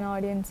ఉంటాయి మన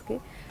ఆడియన్స్కి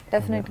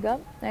డెఫినెట్గా.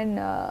 అండ్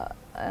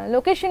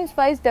లొకేషన్స్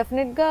వైజ్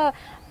డెఫినెట్గా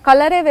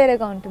కలరే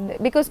వేరేగా ఉంటుంది,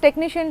 బికాస్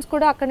టెక్నీషియన్స్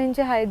కూడా అక్కడి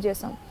నుంచే హైర్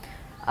చేసాం.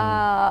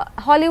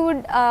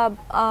 హాలీవుడ్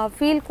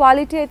ఫీల్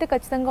క్వాలిటీ అయితే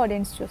ఖచ్చితంగా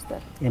ఆడియన్స్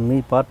చూస్తారు. మీ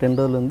పార్ట్ ఎన్ని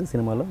రోజులు ఉంది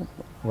సినిమాలో,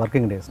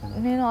 వర్కింగ్ డేస్?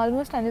 నేను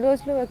ఆల్మోస్ట్ అన్ని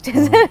రోజులు వర్క్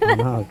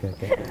చేశాను. Okay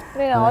okay.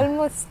 నేను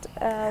ఆల్మోస్ట్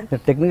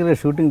టెక్నికల్గా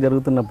షూటింగ్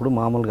జరుగుతున్నప్పుడు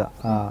మామూలుగా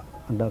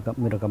అంటే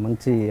మీరు ఒక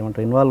మంచి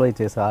ఏమంటారు ఇన్వాల్వ్ అయ్యి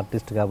చేసే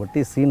ఆర్టిస్ట్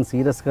కాబట్టి సీన్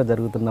సీరియస్గా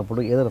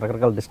జరుగుతున్నప్పుడు ఏదో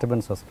రకరకాల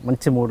డిస్టర్బెన్స్ వస్తుంది,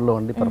 మంచి మూడ్లో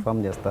ఉండి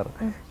పర్ఫామ్ చేస్తారు,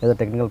 ఏదో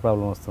టెక్నికల్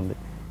ప్రాబ్లం వస్తుంది,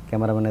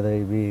 కెమెరామెన్ ఏదో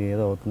ఇవి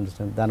ఏదో అవుతుంది,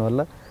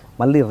 దానివల్ల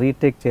మళ్ళీ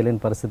రీటేక్ చేయలేని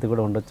పరిస్థితి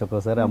కూడా ఉండొచ్చు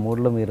ఒక్కోసారి. ఆ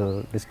మూడ్లో మీరు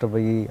డిస్టర్బ్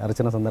అయ్యి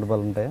అరిచిన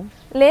సందర్భాలు ఉంటాయా?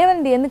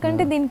 లేవండి,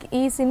 ఎందుకంటే దీనికి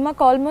ఈ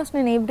సినిమాకి ఆల్మోస్ట్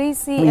నేను ఎవ్రీ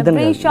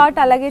షాట్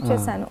అలాగే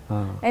చేశాను.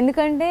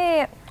 ఎందుకంటే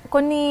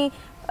కొన్ని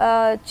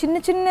చిన్న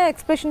చిన్న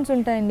ఎక్స్ప్రెషన్స్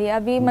ఉంటాయండి,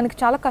 అవి మనకి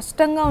చాలా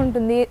కష్టంగా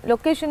ఉంటుంది.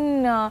 లొకేషన్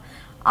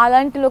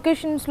అలాంటి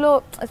లొకేషన్స్లో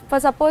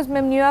ఫర్ సపోజ్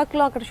మేము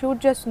న్యూయార్క్లో అక్కడ షూట్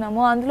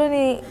చేస్తున్నాము,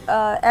 అందులోని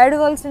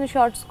ఏడవలసిన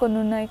షార్ట్స్ కొన్ని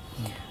ఉన్నాయి,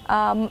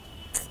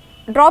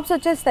 డ్రాప్స్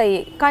వచ్చేస్తాయి,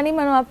 కానీ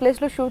మనం ఆ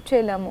ప్లేస్లో షూట్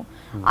చేయలేము.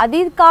 అది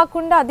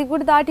కాకుండా అది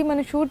కూడా దాటి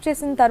మనం షూట్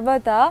చేసిన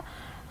తర్వాత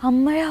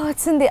అమ్మాయి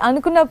వచ్చింది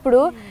అనుకున్నప్పుడు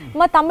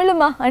మా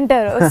తమిళమా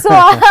అంటారు. సో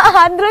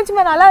అందులోంచి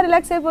మనం అలా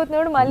రిలాక్స్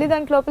అయిపోతున్నప్పుడు మళ్ళీ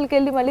దాంట్లో లోపలికి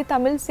వెళ్ళి మళ్ళీ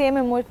తమిళ్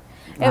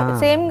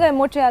సేమ్గా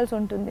ఎమోట్ చేయాల్సి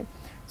ఉంటుంది.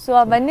 సో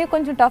అవన్నీ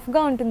కొంచెం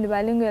టఫ్గా ఉంటుంది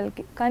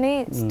బైలింగ్వల్కి. కానీ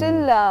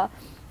స్టిల్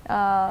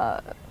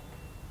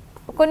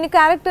కొన్ని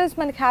క్యారెక్టర్స్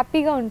మనకి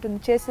హ్యాపీగా ఉంటుంది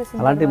చేసేసి.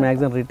 అలాంటి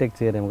మ్యాక్సిమం రీటేక్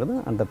చేయలేము కదా,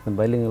 అంటే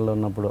బైలింగ్లో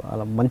ఉన్నప్పుడు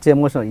అలా మంచి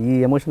ఎమోషన్, ఈ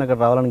ఎమోషన్ అక్కడ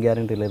రావాలని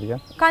గ్యారంటీ లేదుగా.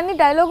 కానీ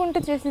డైలాగ్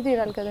ఉంటే చేసి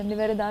తీరాలి కదండి,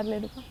 వేరే దారి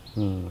లేదుగా.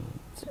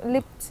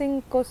 లిప్ సింగ్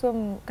కోసం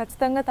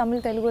ఖచ్చితంగా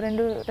తమిళ్ తెలుగు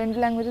రెండు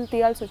లాంగ్వేజ్లు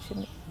తీయాల్సి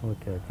వచ్చింది.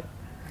 Okay okay.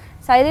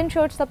 సైలెంట్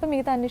షార్ట్స్ తప్ప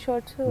మిగతా అన్ని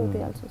షార్ట్స్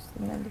తీయాల్సి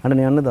వస్తుందండి. అంటే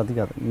నేను అన్నది అది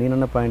కాదు,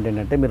 నేనున్న పాయింట్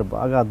ఏంటంటే మీరు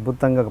బాగా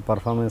అద్భుతంగా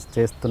పర్ఫార్మెన్స్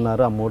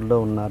చేస్తున్నారు, ఆ మూడ్లో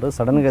ఉన్నారు,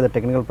 సడన్గా ఏదో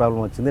టెక్నికల్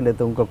ప్రాబ్లం వచ్చింది,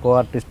 లేకపోతే ఇంకో కో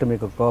ఆర్టిస్ట్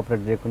మీకు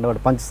కోఆపరేట్ చేయకుండా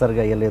వాడు పంచ్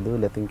సరిగా అయ్యలేదు,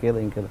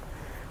 లేకపోతే ఇంకేదో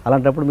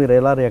అలాంటప్పుడు మీరు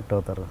ఎలా రియాక్ట్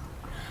అవుతారు?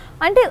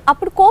 అంటే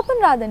అప్పుడు కోపం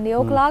రాదండి,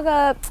 ఒకలాగా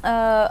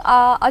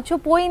అచ్చో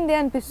పోయిందే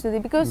అనిపిస్తుంది.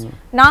 బికాస్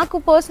నాకు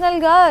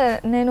పర్సనల్గా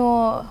నేను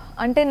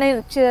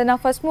నా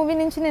ఫస్ట్ మూవీ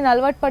నుంచి నేను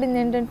అలవాటు పడింది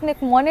ఏంటంటే,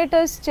 నాకు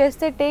మానిటర్స్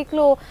చేస్తే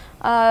టేక్లో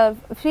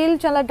ఫీల్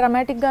చాలా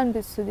డ్రామాటిక్గా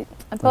అనిపిస్తుంది,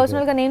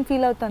 పర్సనల్గా నేను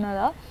ఫీల్ అవుతాను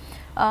అలా.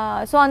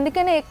 సో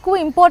అందుకనే ఎక్కువ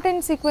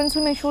ఇంపార్టెంట్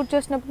సీక్వెన్స్లు మేము షూట్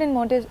చేసినప్పుడు నేను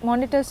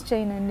మానిటర్స్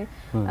చేయనండి.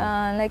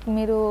 లైక్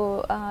మీరు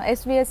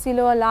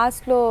SVSCలో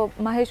లాస్ట్లో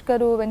మహేష్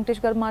గారు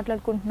వెంకటేష్ గారు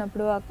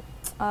మాట్లాడుకుంటున్నప్పుడు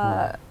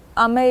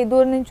అమ్మాయి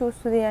దూరం నుంచి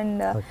చూస్తుంది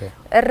అండ్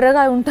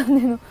ఎర్రగా ఉంటుంది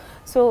నేను.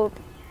 సో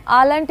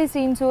అలాంటి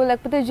సీన్స్,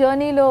 లేకపోతే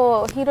జర్నీలో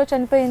హీరో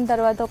చనిపోయిన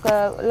తర్వాత ఒక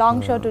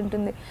లాంగ్ షాట్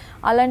ఉంటుంది,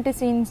 అలాంటి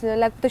సీన్స్,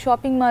 లేకపోతే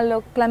షాపింగ్ మాల్లో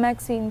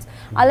క్లైమాక్స్ సీన్స్,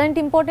 అలాంటి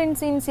ఇంపార్టెంట్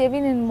సీన్స్ ఏవి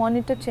నేను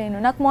మానిటర్ చేయను.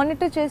 నాకు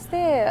మానిటర్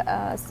చేస్తే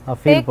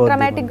టేక్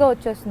డ్రామాటిక్గా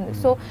వచ్చేస్తుంది.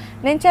 సో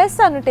నేను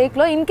చేస్తాను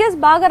టేక్లో, ఇన్ కేస్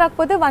బాగా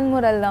రాకపోతే 1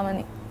 more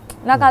వెళ్దామని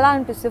నాకు అలా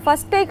అనిపిస్తుంది.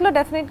 ఫస్ట్ టేక్లో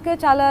డెఫినెట్గా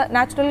చాలా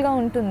న్యాచురల్గా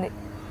ఉంటుంది.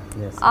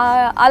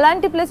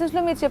 అలాంటి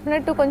ప్లేసెస్లో మీరు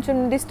చెప్పినట్టు కొంచెం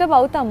డిస్టర్బ్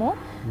అవుతాము,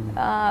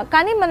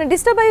 కానీ మనం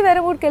డిస్టర్బ్ అయ్యి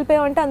వేరే ఊరికి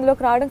వెళ్ళిపోయామంటే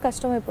అందులోకి రావడం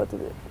కష్టం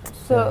అయిపోతుంది.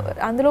 సో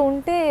అందులో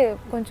ఉంటే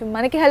కొంచెం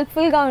మనకి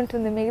హెల్ప్ఫుల్గా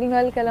ఉంటుంది, మిగిలిన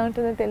వాళ్ళకి ఎలా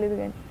ఉంటుందో తెలియదు.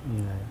 కానీ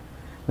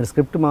మీరు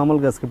స్క్రిప్ట్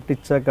మామూలుగా స్క్రిప్ట్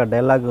ఇచ్చాక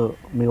డైలాగ్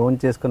మీ ఓన్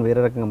చేసుకొని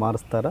వేరే రకంగా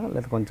మారుస్తారా,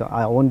 లేదా కొంచెం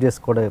ఓన్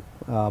చేసుకోవడం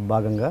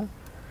భాగంగా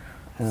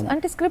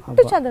అంటే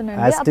స్క్రిప్ట్ చదవనండి,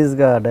 యాజ్ ఇట్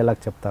ఈస్గా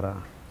డైలాగ్ చెప్తారా?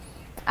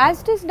 యాజ్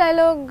ఇట్ ఈస్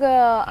డైలాగ్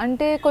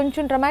అంటే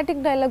కొంచెం డ్రామాటిక్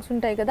డైలాగ్స్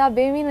ఉంటాయి కదా,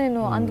 అవేమి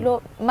నేను అందులో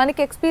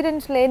మనకి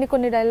ఎక్స్పీరియన్స్ లేని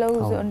కొన్ని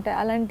డైలాగ్స్ ఉంటాయి,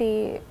 అలాంటి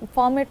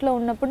ఫార్మేట్లో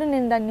ఉన్నప్పుడు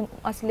నేను దాన్ని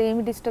అసలు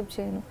ఏమి డిస్టర్బ్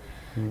చేయను.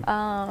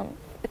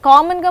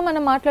 కామన్గా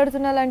మనం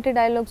మాట్లాడుతున్న అలాంటి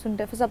డైలాగ్స్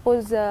ఉంటాయి. ఫర్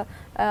సపోజ్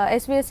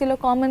SVSCలో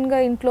కామన్గా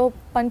ఇంట్లో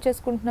పని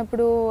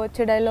చేసుకుంటున్నప్పుడు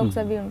వచ్చే డైలాగ్స్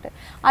అవి ఉంటాయి.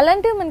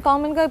 అలాంటివి మనం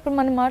కామన్గా ఇప్పుడు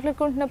మనం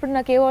మాట్లాడుకుంటున్నప్పుడు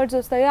నాకు ఏ వర్డ్స్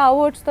వస్తాయో ఆ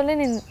వర్డ్స్తోనే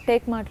నేను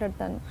టేక్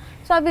మాట్లాడతాను.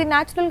 సో అవి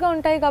న్యాచురల్గా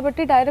ఉంటాయి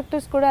కాబట్టి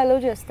డైరెక్టర్స్ కూడా అలౌ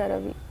చేస్తారు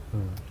అవి.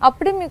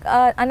 అప్పుడే మీకు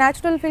ఆ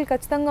న్యాచురల్ ఫీల్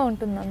ఖచ్చితంగా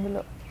ఉంటుంది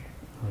అందులో.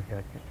 Okay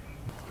okay.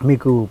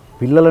 మీకు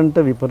పిల్లలంటే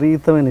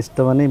విపరీతమైన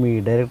ఇష్టమని మీ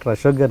డైరెక్టర్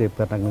అశోక్ గారు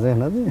చెప్పారు, నాకు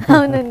నిజమేనా?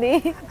 అవునండి,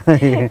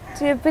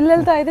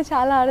 పిల్లలతో అయితే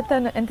చాలా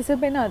ఆడతాను,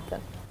 ఎంతసేపు అయినా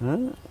ఆడతాను,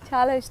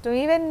 చాలా ఇష్టం.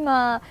 ఈవెన్ మా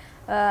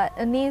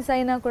నీస్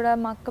అయినా కూడా,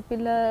 మా అక్క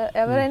పిల్ల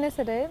ఎవరైనా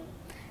సరే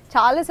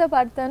చాలాసేపు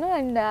ఆడతాను.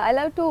 And I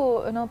love to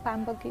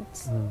pamper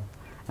kids.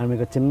 And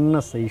మీకు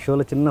చిన్న ఈ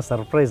షోలో చిన్న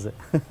సర్ప్రైజ్.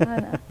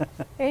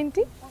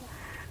 ఏంటి?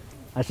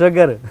 అశోక్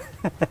గారు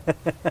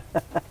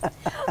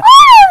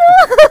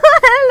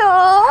హలో,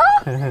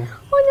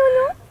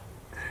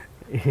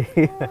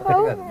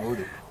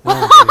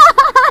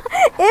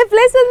 ఏ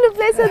ప్లేస్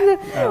ఉంది?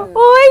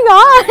 Oh my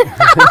God,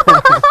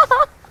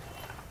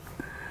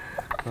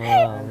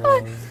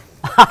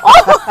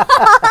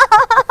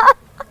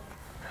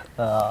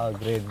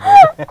 great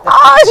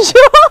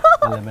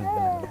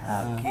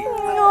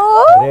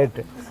great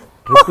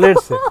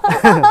triplets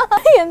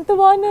ఎంత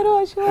బాగున్నారు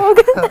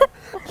అశోక్.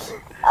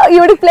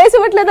 ఇవిడికి ప్లేస్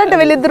ఇవ్వట్లేదంటే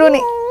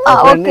వీళ్ళిద్దరుని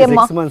ఓకే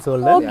అమ్మా 6 months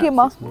old. ఓకే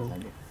అమ్మా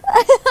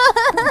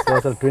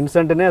అసలు ట్విన్స్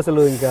అంటేనే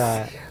అసలు ఇంకా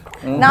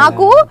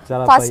నాకు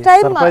ఫస్ట్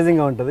టైం సర్ప్రైజింగ్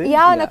గా ఉంటది.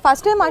 నాకు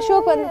ఫస్ట్ టైం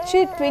అశోక్ వచ్చి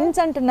ట్విన్స్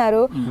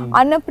అంటున్నారు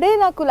అన్నప్పుడే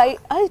నాకు like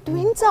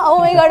twins oh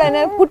my God అన్న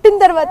పుట్టిన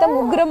తర్వాత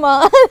ముగ్గురమ్మా.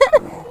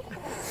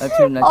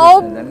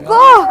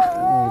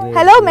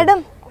 హలో మేడం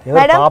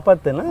మేడం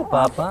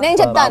నేను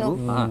చెప్తాను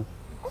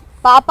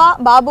పాప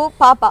బాబు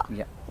పాప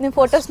నేను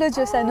ఫొటోస్ లో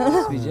చూసాను.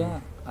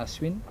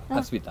 అశ్విన్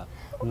అశ్విత.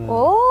 ఓ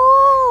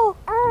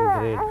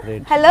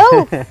hello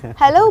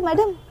hello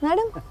madam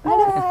madam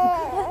madam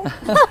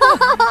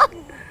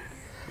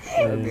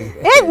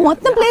ఏ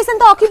మొత్తం ప్లేస్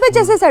అంతా ఆక్యుపై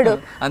చేసేసాడు.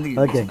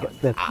 ఓకే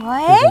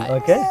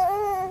ఓకే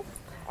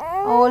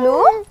ఓలు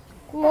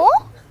మో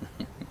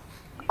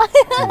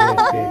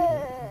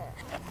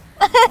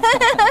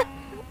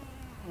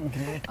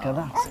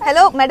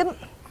హలో మేడం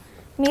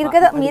మీరు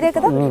కదా మీరే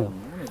కదా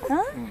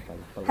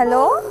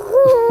హలో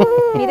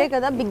మీరే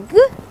కదా బిగ్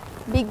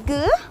బిగ్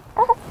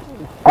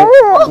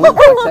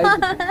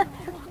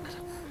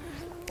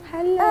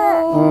హలో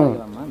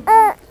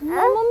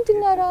మమ్మీ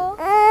తిన్నారా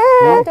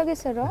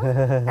తాగేస్తారా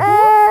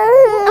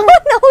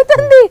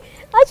నవ్వుతుంది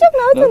అశోక్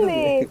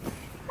నవ్వుతుంది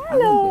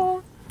హలో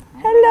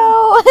హలో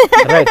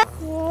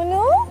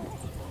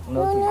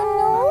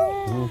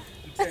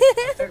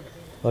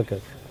ఓకే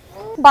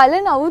భలే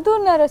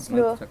నవ్వుతున్నారు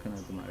అసలు.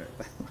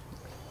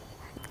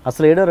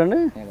 అసలు ఏడోరండి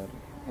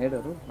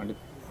ఏడరు అంటే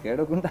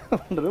ఏడకుండా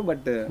ఉండరు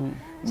బట్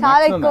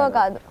చాలా ఎక్కువ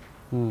కాదు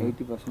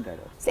 80%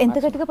 ఏడరు. ఎంత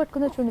గట్టిగా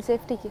పట్టుకుందో చూడండి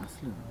సేఫ్టీకి.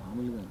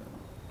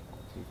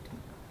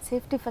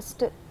 Safety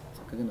first.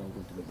 చక్కగా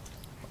నవ్వుకుంటుంది.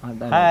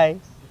 హాయ్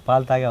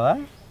పాలు తాగావా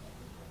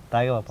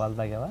పాలు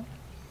తాగావా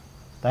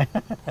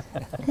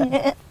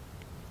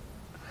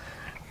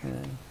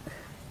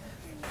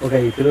ఓకే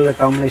ఈ పిల్లల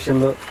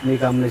కాంబినేషన్లో మీ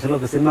కాంబినేషన్లో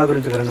ఒక సినిమా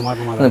గురించి ఒక 2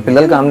 మాటలు మాట్లాడండి.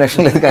 పిల్లల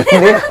కాంబినేషన్ లేదు కానీ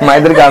మా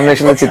ఇద్దరి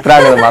కాంబినేషన్లో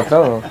చిత్రాలు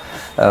మాత్రం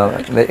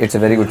it's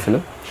a very good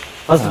film.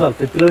 First of all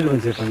పిల్లల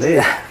గురించి చెప్పండి.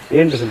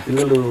 ఏంటి అసలు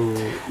పిల్లలు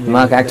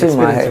మాకు యాక్చువల్లీ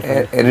మా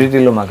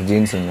హెరిడిటీలో మాకు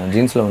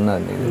జీన్స్లో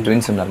ఉన్నారు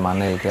ట్విన్స్ ఉన్నారు మా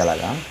అన్నయ్యకి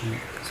అలాగా.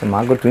 సో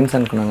మాకు ట్విన్స్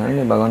అనుకున్నాం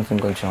కానీ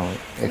భగవంతుని కొంచెం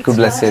ఎక్కువ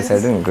బ్లెస్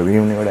చేశాడు. ఇంకో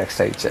వీడిని కూడా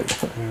ఎక్స్ట్రా ఇచ్చాడు.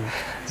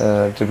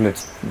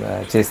 ట్రిప్లెట్స్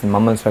చేసింది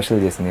మమ్మల్ని స్పెషల్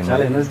చేసింది.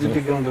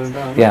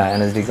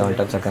 ఎనర్జీగా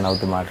ఉంటారు చక్కగా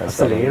నవ్వుతూ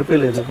మాట్లాడతారు.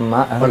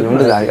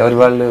 ఉండదు ఎవరి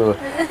వాళ్ళు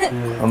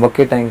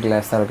ఒకే టైంకి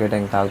లేస్తారు ఒకే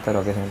టైంకి తాగుతారు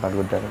ఒకే టైం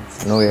పడుకుంటారు.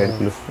 నో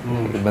ఏడుపులు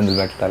ఇబ్బందులు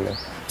పెట్టాలి.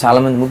 చాలా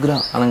మంది ముగ్గురు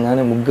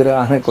అనగానే ముగ్గురు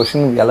అనే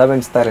క్వశ్చన్ ఎలా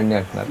పెంచుతారండి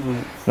అంటున్నారు.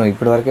 నువ్వు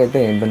ఇప్పటి వరకు అయితే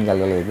ఇబ్బంది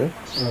కలగలేదు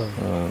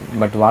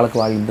బట్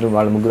వాళ్ళిద్దరు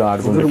వాళ్ళ ముగ్గురు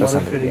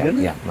ఆడుకుంటుంటారు.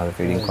 మన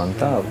ఫీడింగ్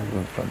కొంత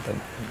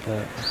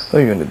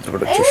నిద్ర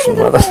కూడా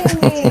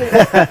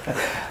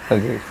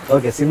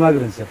ఓకే సినిమా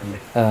గురించి చెప్పండి.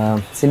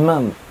 సినిమా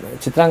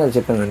చిత్రాంగ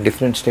చెప్పాను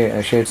డిఫరెంట్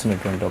షేడ్స్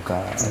ఉన్నటువంటి ఒక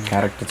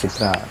క్యారెక్టర్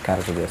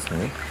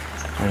చేస్తుంది.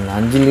 అండ్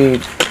అంజలి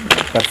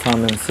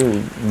పెర్ఫార్మెన్స్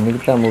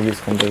మిగతా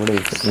మూవీస్ కంటే కూడా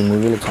ఈ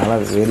మూవీలో చాలా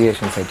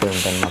వేరియేషన్స్ అయితే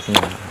ఉంటాయని మాత్రం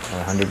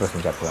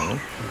 100% చెప్పగలను.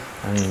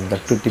 అండ్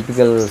దట్ టు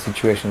టిపికల్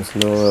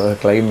సిచ్యువేషన్స్లో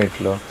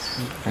క్లైమేట్లో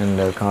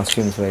అండ్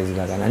కాస్ట్యూమ్స్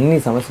వైజ్గా కానీ అన్ని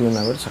సమస్యలు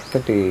ఉన్నా కూడా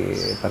చక్కటి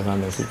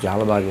పెర్ఫార్మెన్స్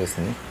చాలా బాగా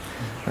చేస్తుంది.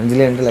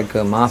 అంజలి అంటే లైక్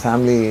మా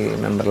ఫ్యామిలీ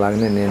మెంబర్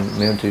లాగానే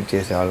మేము ట్రీట్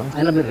చేసేవాళ్ళం.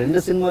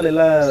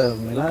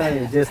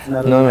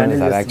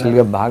 సార్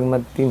యాక్చువల్గా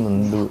బాగ్మతి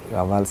ముందు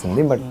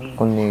అవ్వాల్సింది బట్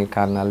కొన్ని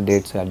కారణాలు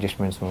డేట్స్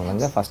అడ్జస్ట్మెంట్స్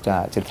మూలంగా ఫస్ట్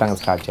చిత్రాంగం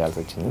స్టార్ట్ చేయాల్సి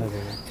వచ్చింది.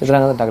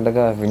 చిత్రాంగం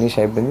టక్టగా ఫినిష్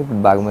అయిపోయింది.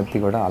 ఇప్పుడు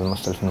బాగ్మతి కూడా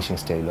ఆల్మోస్ట్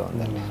ఫినిషింగ్ స్టేజ్లో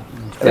ఉంది.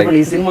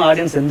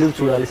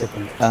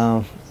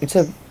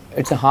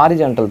 It's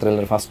horizontal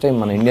thriller. First time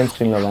మన ఇండియన్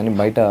స్క్రీన్లో కానీ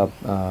బయట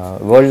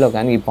వరల్డ్లో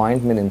కానీ ఈ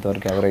పాయింట్ మీద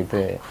ఇంతవరకు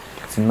ఎవరైతే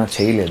సినిమా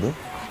చేయలేదు.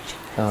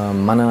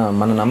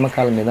 మన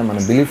నమ్మకాల మీద మన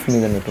బిలీఫ్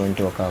మీద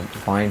ఉన్నటువంటి ఒక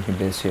పాయింట్ని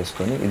బేస్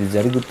చేసుకొని ఇది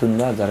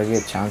జరుగుతుందా జరిగే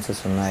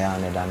ఛాన్సెస్ ఉన్నాయా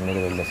అనే దాని మీద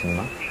వెళ్ళే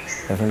సినిమా.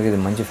 డెఫినెట్గా ఇది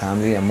మంచి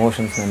ఫ్యామిలీ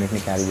ఎమోషన్స్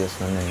అన్నింటినీ క్యారీ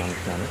చేస్తుందని నేను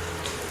నమ్ముతున్నాను.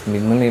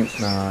 మిమ్మల్ని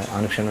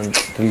అనుక్షణం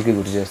థ్రిల్కి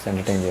గురి చేస్తే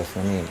ఎంటర్టైన్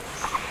చేస్తుందని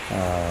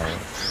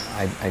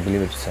I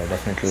believe it's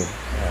definitely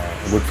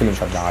good film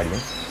for the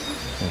audience.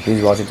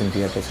 Please watch it in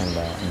theatres and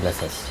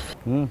bless us.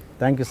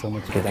 Thank you so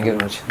much. Thank you very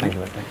much.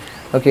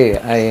 Okay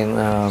I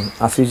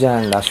అశ్విజ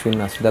and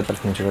Ashwitha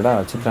తరఫు నుంచి కూడా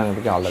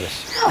చిత్రాంగకి all the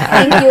best.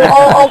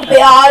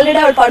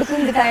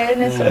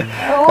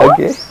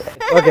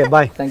 Okay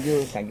bye. Thank you.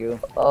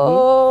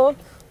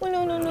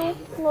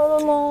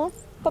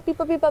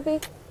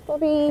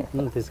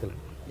 తీసుకెళ్ళండి.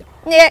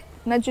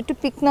 నా జుట్టు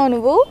పిక్నావు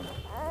నువ్వు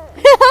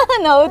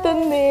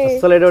నవ్వుతుంది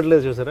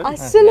చూసారా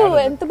అస్సలు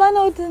ఎంత బాగా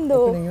నవ్వుతుందో.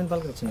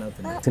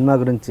 సినిమా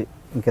గురించి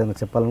ఇంకేదైనా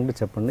చెప్పాలంటే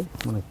చెప్పండి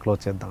మనం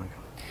క్లోజ్ చేద్దాం.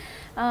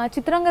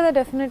 చిత్రాంగద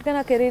డెఫినెట్గా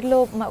నా కెరీర్లో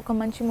ఒక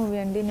మంచి మూవీ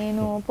అండి.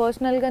 నేను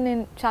పర్సనల్గా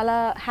నేను చాలా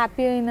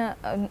హ్యాపీ అయిన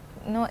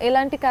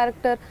ఎలాంటి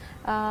క్యారెక్టర్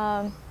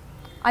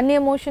అన్ని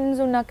ఎమోషన్స్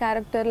ఉన్న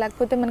క్యారెక్టర్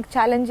లేకపోతే మనకి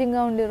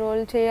ఛాలెంజింగ్గా ఉండే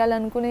రోల్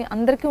చేయాలనుకుని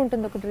అందరికీ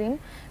ఉంటుంది ఒక డ్రీమ్.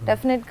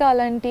 డెఫినెట్గా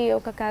అలాంటి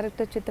ఒక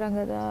క్యారెక్టర్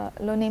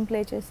చిత్రాంగదలో నేను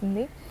ప్లే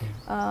చేసింది.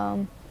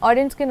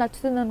 ఆడియన్స్కి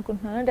నచ్చుతుంది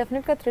అనుకుంటున్నాను.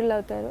 డెఫినెట్గా థ్రిల్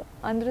అవుతారు,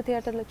 అందరూ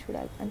థియేటర్లో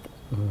చూడాలి అంతే.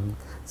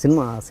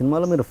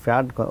 సినిమాలో మీరు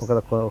ఫ్యాట్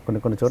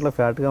కొన్ని చోట్ల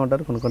ఫ్యాట్గా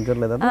ఉంటారు, కొన్ని చోట్ల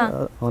లేదా?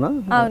 అవునా?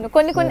 అవును,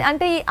 కొన్ని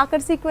అంటే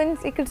అక్కడ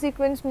సీక్వెన్స్ ఇక్కడ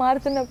సీక్వెన్స్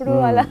మారుతున్నప్పుడు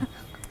అలా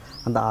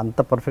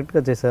అంత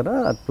పర్ఫెక్ట్గా చేశారా?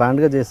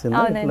 ప్లాన్గా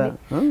చేసిందా?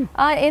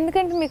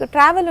 ఎందుకంటే మీకు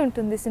ట్రావెల్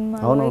ఉంటుంది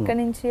సినిమాలో, ఇక్కడ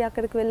నుంచి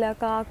అక్కడికి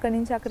వెళ్ళాక, అక్కడి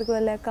నుంచి అక్కడికి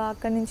వెళ్ళాక,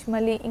 అక్కడి నుంచి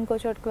మళ్ళీ ఇంకో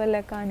చోటుకు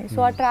వెళ్ళాక అని.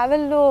 సో ఆ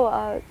ట్రావెల్లో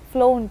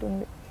ఫ్లో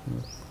ఉంటుంది.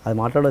 అది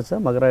మాట్లాడవచ్చా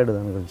మగరాయుడు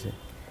దాని గురించి?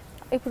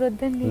 ఇప్పుడు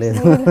వద్దండి.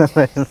 లేదు,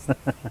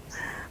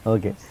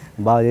 ఓకే,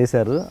 బాగా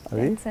చేశారు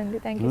అది.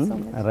 Thank you so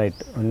much.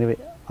 Right, anyway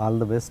all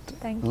the best.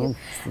 Thank you.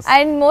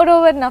 And more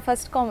over నా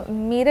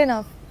మీరే నా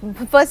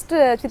ఫస్ట్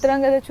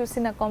చిత్రాంగద చూసి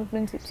నాకు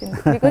కాంప్లిమెంట్స్ ఇచ్చింది,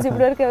 బికాజ్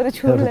ఇప్పటివరకు ఎవరు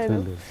చూడలేదు.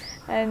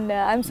 And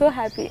I'm so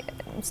happy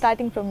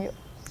starting from you.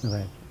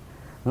 Right,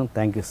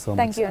 thank you so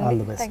much.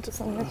 Thank you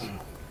so much.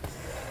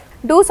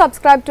 Do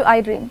subscribe to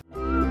iDream.